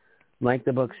 like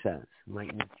the book says,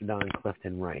 like Mr. Don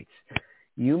Clifton writes,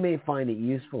 you may find it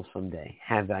useful someday.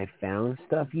 Have I found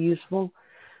stuff useful?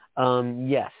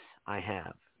 Yes, I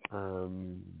have.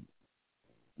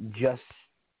 Just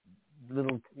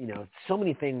little, so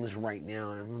many things right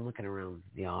now. I'm looking around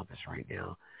the office right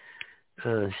now.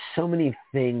 So many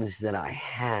things that I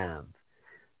have.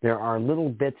 There are little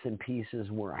bits and pieces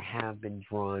where I have been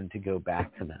drawn to go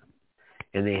back to them,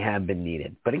 and they have been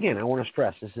needed. But again, I want to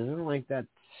stress, this isn't like that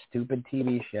stupid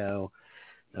TV show,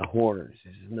 The Hoarders.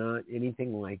 This is not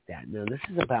anything like that. No, this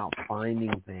is about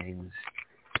finding things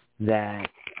that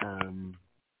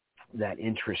that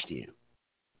interest you.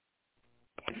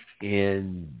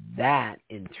 And that,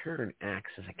 in turn,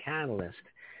 acts as a catalyst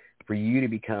for you to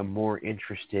become more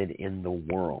interested in the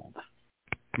world.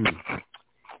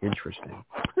 Interesting.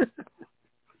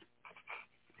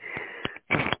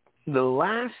 The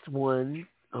last one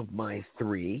of my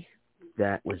three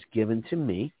that was given to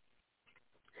me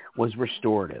was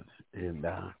restorative. And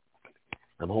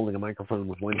I'm holding a microphone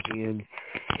with one hand,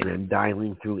 and I'm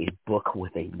dialing through a book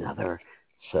with another.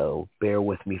 So bear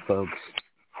with me, folks.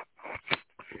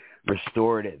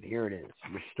 Restorative. Here it is.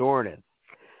 Restorative.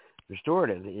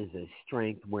 Restorative is a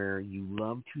strength where you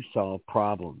love to solve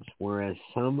problems, whereas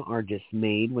some are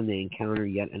dismayed when they encounter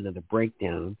yet another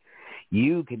breakdown.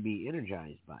 You can be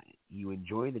energized by it. You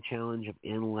enjoy the challenge of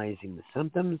analyzing the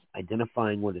symptoms,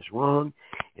 identifying what is wrong,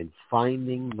 and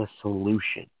finding the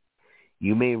solution.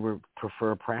 You may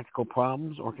prefer practical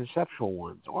problems or conceptual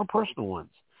ones or personal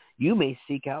ones. You may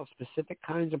seek out specific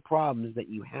kinds of problems that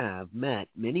you have met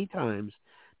many times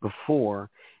before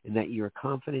and that you're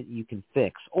confident you can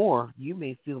fix, or you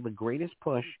may feel the greatest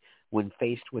push when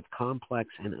faced with complex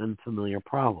and unfamiliar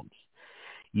problems.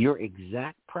 Your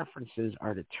exact preferences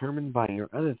are determined by your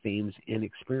other themes and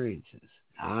experiences.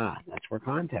 That's where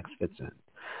context fits in.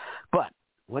 But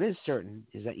what is certain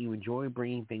is that you enjoy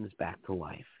bringing things back to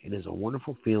life. It is a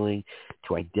wonderful feeling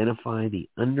to identify the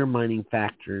undermining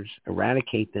factors,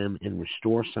 eradicate them, and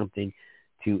restore something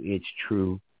to its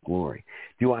true glory.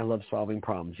 Do I love solving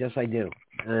problems? Yes, I do.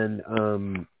 And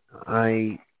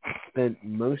I spent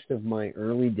most of my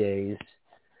early days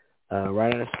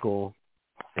right out of school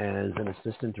as an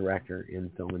assistant director in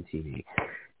film and TV.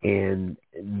 And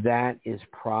that is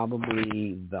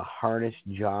probably the hardest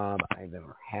job I've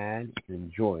ever had and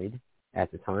enjoyed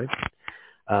at the time.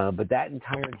 But that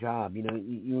entire job,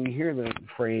 you hear the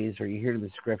phrase or you hear the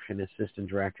description, assistant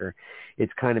director,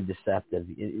 it's kind of deceptive.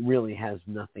 It really has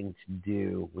nothing to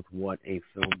do with what a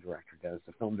film director does.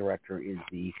 The film director is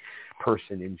the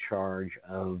person in charge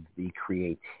of the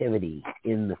creativity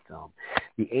in the film.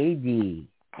 The AD,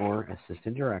 or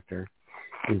assistant director,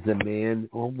 is the man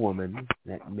or woman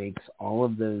that makes all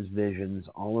of those visions,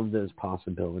 all of those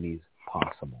possibilities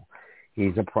possible.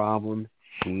 He's a problem.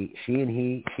 She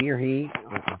or he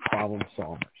are problem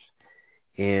solvers.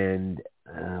 And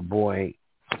boy,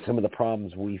 some of the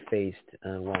problems we faced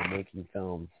while making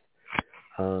films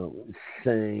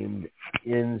seemed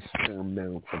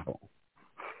insurmountable.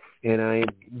 And I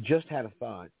just had a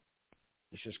thought.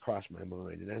 It's just crossed my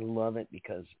mind. And I love it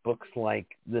because books like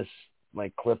this,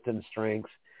 like CliftonStrengths,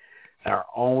 are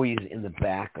always in the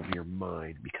back of your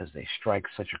mind because they strike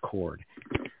such a chord.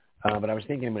 But I was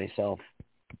thinking to myself,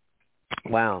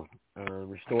 wow,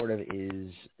 restorative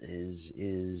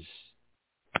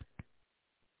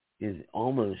is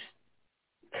almost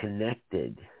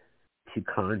connected to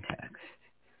context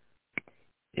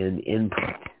and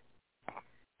input.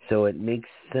 So it makes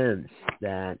sense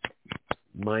that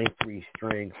my three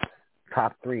strengths,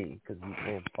 top three, because I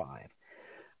have five,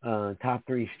 top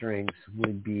three strengths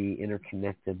would be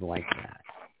interconnected like that.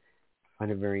 I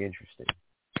find it very interesting.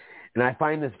 And I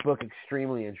find this book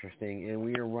extremely interesting, and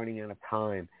we are running out of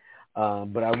time.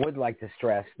 But I would like to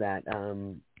stress that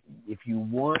if you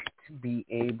want to be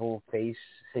able to face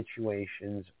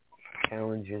situations,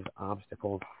 challenges,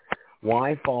 obstacles,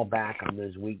 why fall back on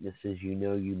those weaknesses you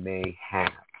know you may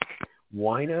have?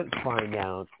 Why not find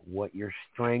out what your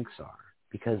strengths are?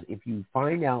 Because if you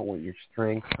find out what your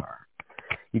strengths are,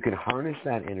 you can harness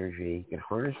that energy, you can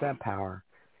harness that power,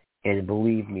 and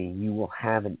believe me, you will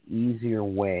have an easier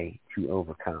way to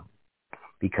overcome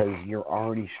because you're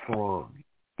already strong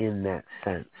in that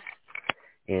sense.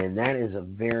 And that is a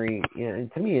very, and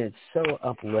to me, it's so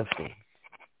uplifting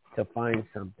to find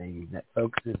something that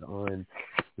focuses on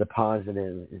the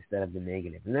positive instead of the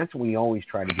negative. And that's what we always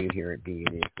try to do here at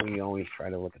BUD. We always try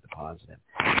to look at the positive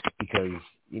because,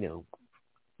 you know,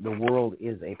 the world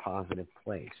is a positive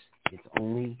place. It's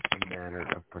only a matter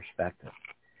of perspective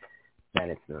that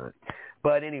it's not.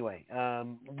 But anyway,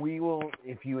 we will,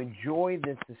 if you enjoyed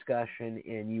this discussion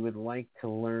and you would like to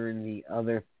learn the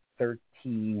other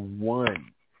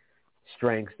 31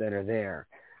 strengths that are there,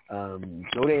 go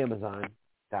to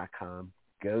Amazon.com,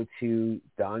 go to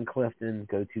Don Clifton,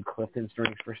 go to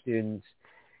CliftonStrengths for Students,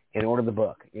 and order the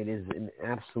book. It is an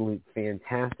absolute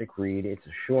fantastic read. It's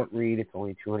a short read. It's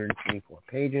only 224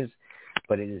 pages,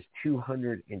 but it is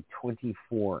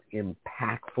 224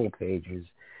 impactful pages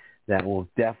that will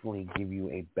definitely give you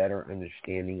a better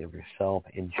understanding of yourself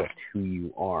and just who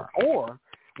you are. Or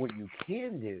what you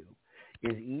can do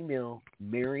is email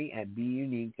Mary at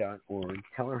beunique.org.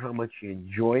 Tell her how much you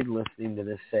enjoyed listening to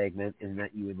this segment and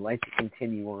that you would like to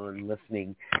continue on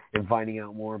listening and finding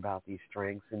out more about these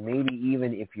strengths. And maybe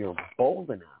even if you're bold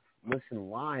enough, listen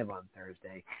live on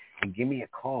Thursday and give me a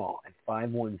call at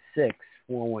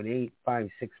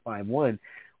 516-418-5651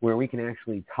 where we can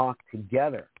actually talk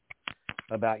together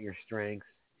about your strengths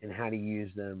and how to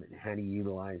use them and how to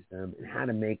utilize them and how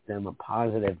to make them a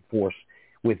positive force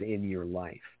within your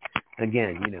life.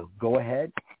 Again, you know, go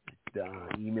ahead,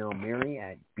 email Mary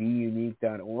at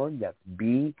beunique.org. That's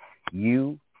BUNEKE.org.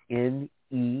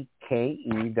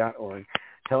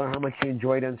 Tell her how much you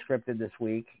enjoyed Unscripted this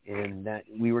week and that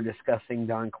we were discussing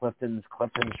Don Clifton's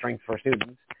CliftonStrengths for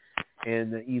Students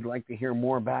and that you'd like to hear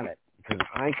more about it because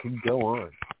I could go on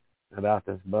about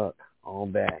this book all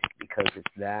day because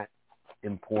it's that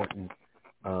important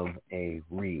of a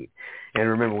read. And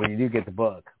remember, when you do get the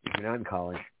book, if you're not in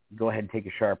college, go ahead and take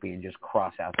a Sharpie and just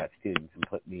cross out that students and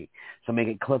put me. So make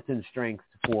it CliftonStrengths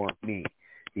for me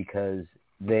because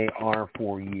they are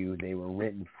for you. They were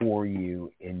written for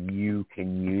you, and you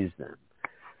can use them.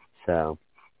 So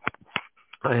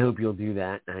I hope you'll do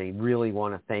that. I really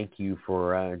want to thank you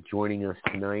for joining us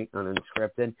tonight on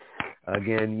Unscripted.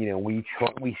 Again, you know, we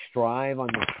strive on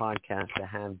this podcast to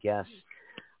have guests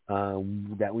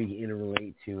that we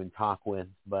interrelate to and talk with,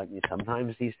 but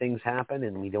sometimes these things happen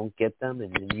and we don't get them,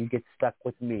 and then you get stuck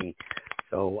with me.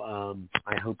 So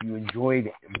I hope you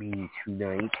enjoyed me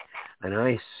tonight, and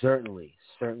I certainly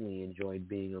enjoyed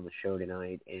being on the show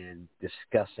tonight and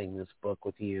discussing this book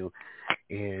with you.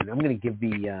 And I'm going to give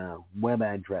the web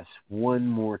address one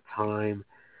more time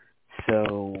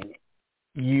so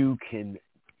you can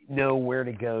know where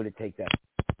to go to take that.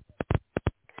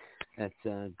 That's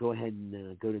go ahead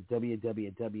and go to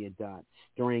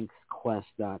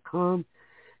www.strengthsquest.com,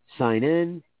 sign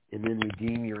in, and then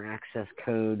redeem your access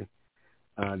code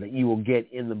that you will get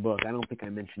in the book. I don't think I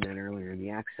mentioned that earlier. The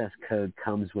access code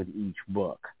comes with each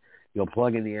book. You'll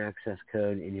plug in the access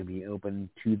code, and you'll be open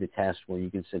to the test where you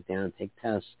can sit down, take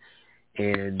tests,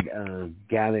 and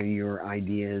gather your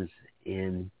ideas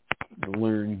and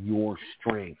learn your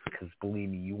strengths. Because believe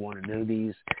me, you want to know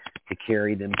these to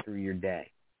carry them through your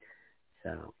day.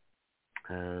 So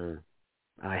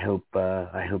I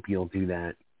hope you'll do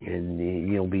that, and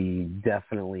you'll be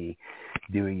definitely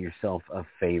doing yourself a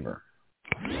favor.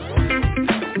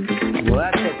 Well,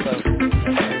 that's it, folks.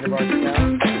 That's the end of our show. I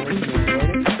hope you enjoyed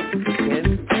it.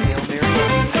 Again, Hail Mary.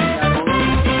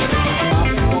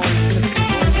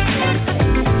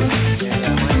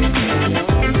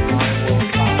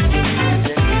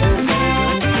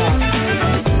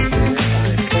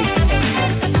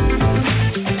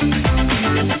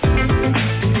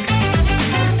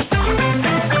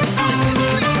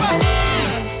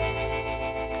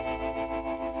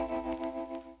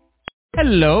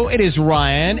 Hello, it is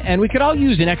Ryan, and we could all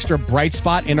use an extra bright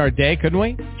spot in our day, couldn't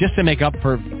we? Just to make up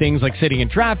for things like sitting in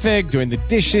traffic, doing the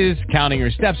dishes, counting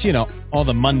your steps, all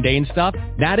the mundane stuff.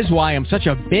 That is why I'm such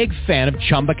a big fan of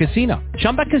Chumba Casino.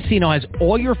 Chumba Casino has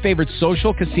all your favorite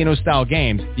social casino-style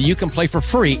games that you can play for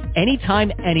free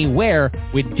anytime, anywhere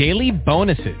with daily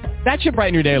bonuses. That should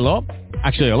brighten your day a little.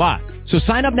 Actually, a lot. So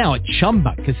sign up now at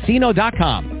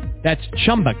ChumbaCasino.com. That's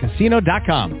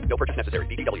ChumbaCasino.com. No purchase necessary.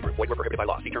 VGW Group. Void where prohibited by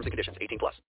law. See terms and conditions. 18+.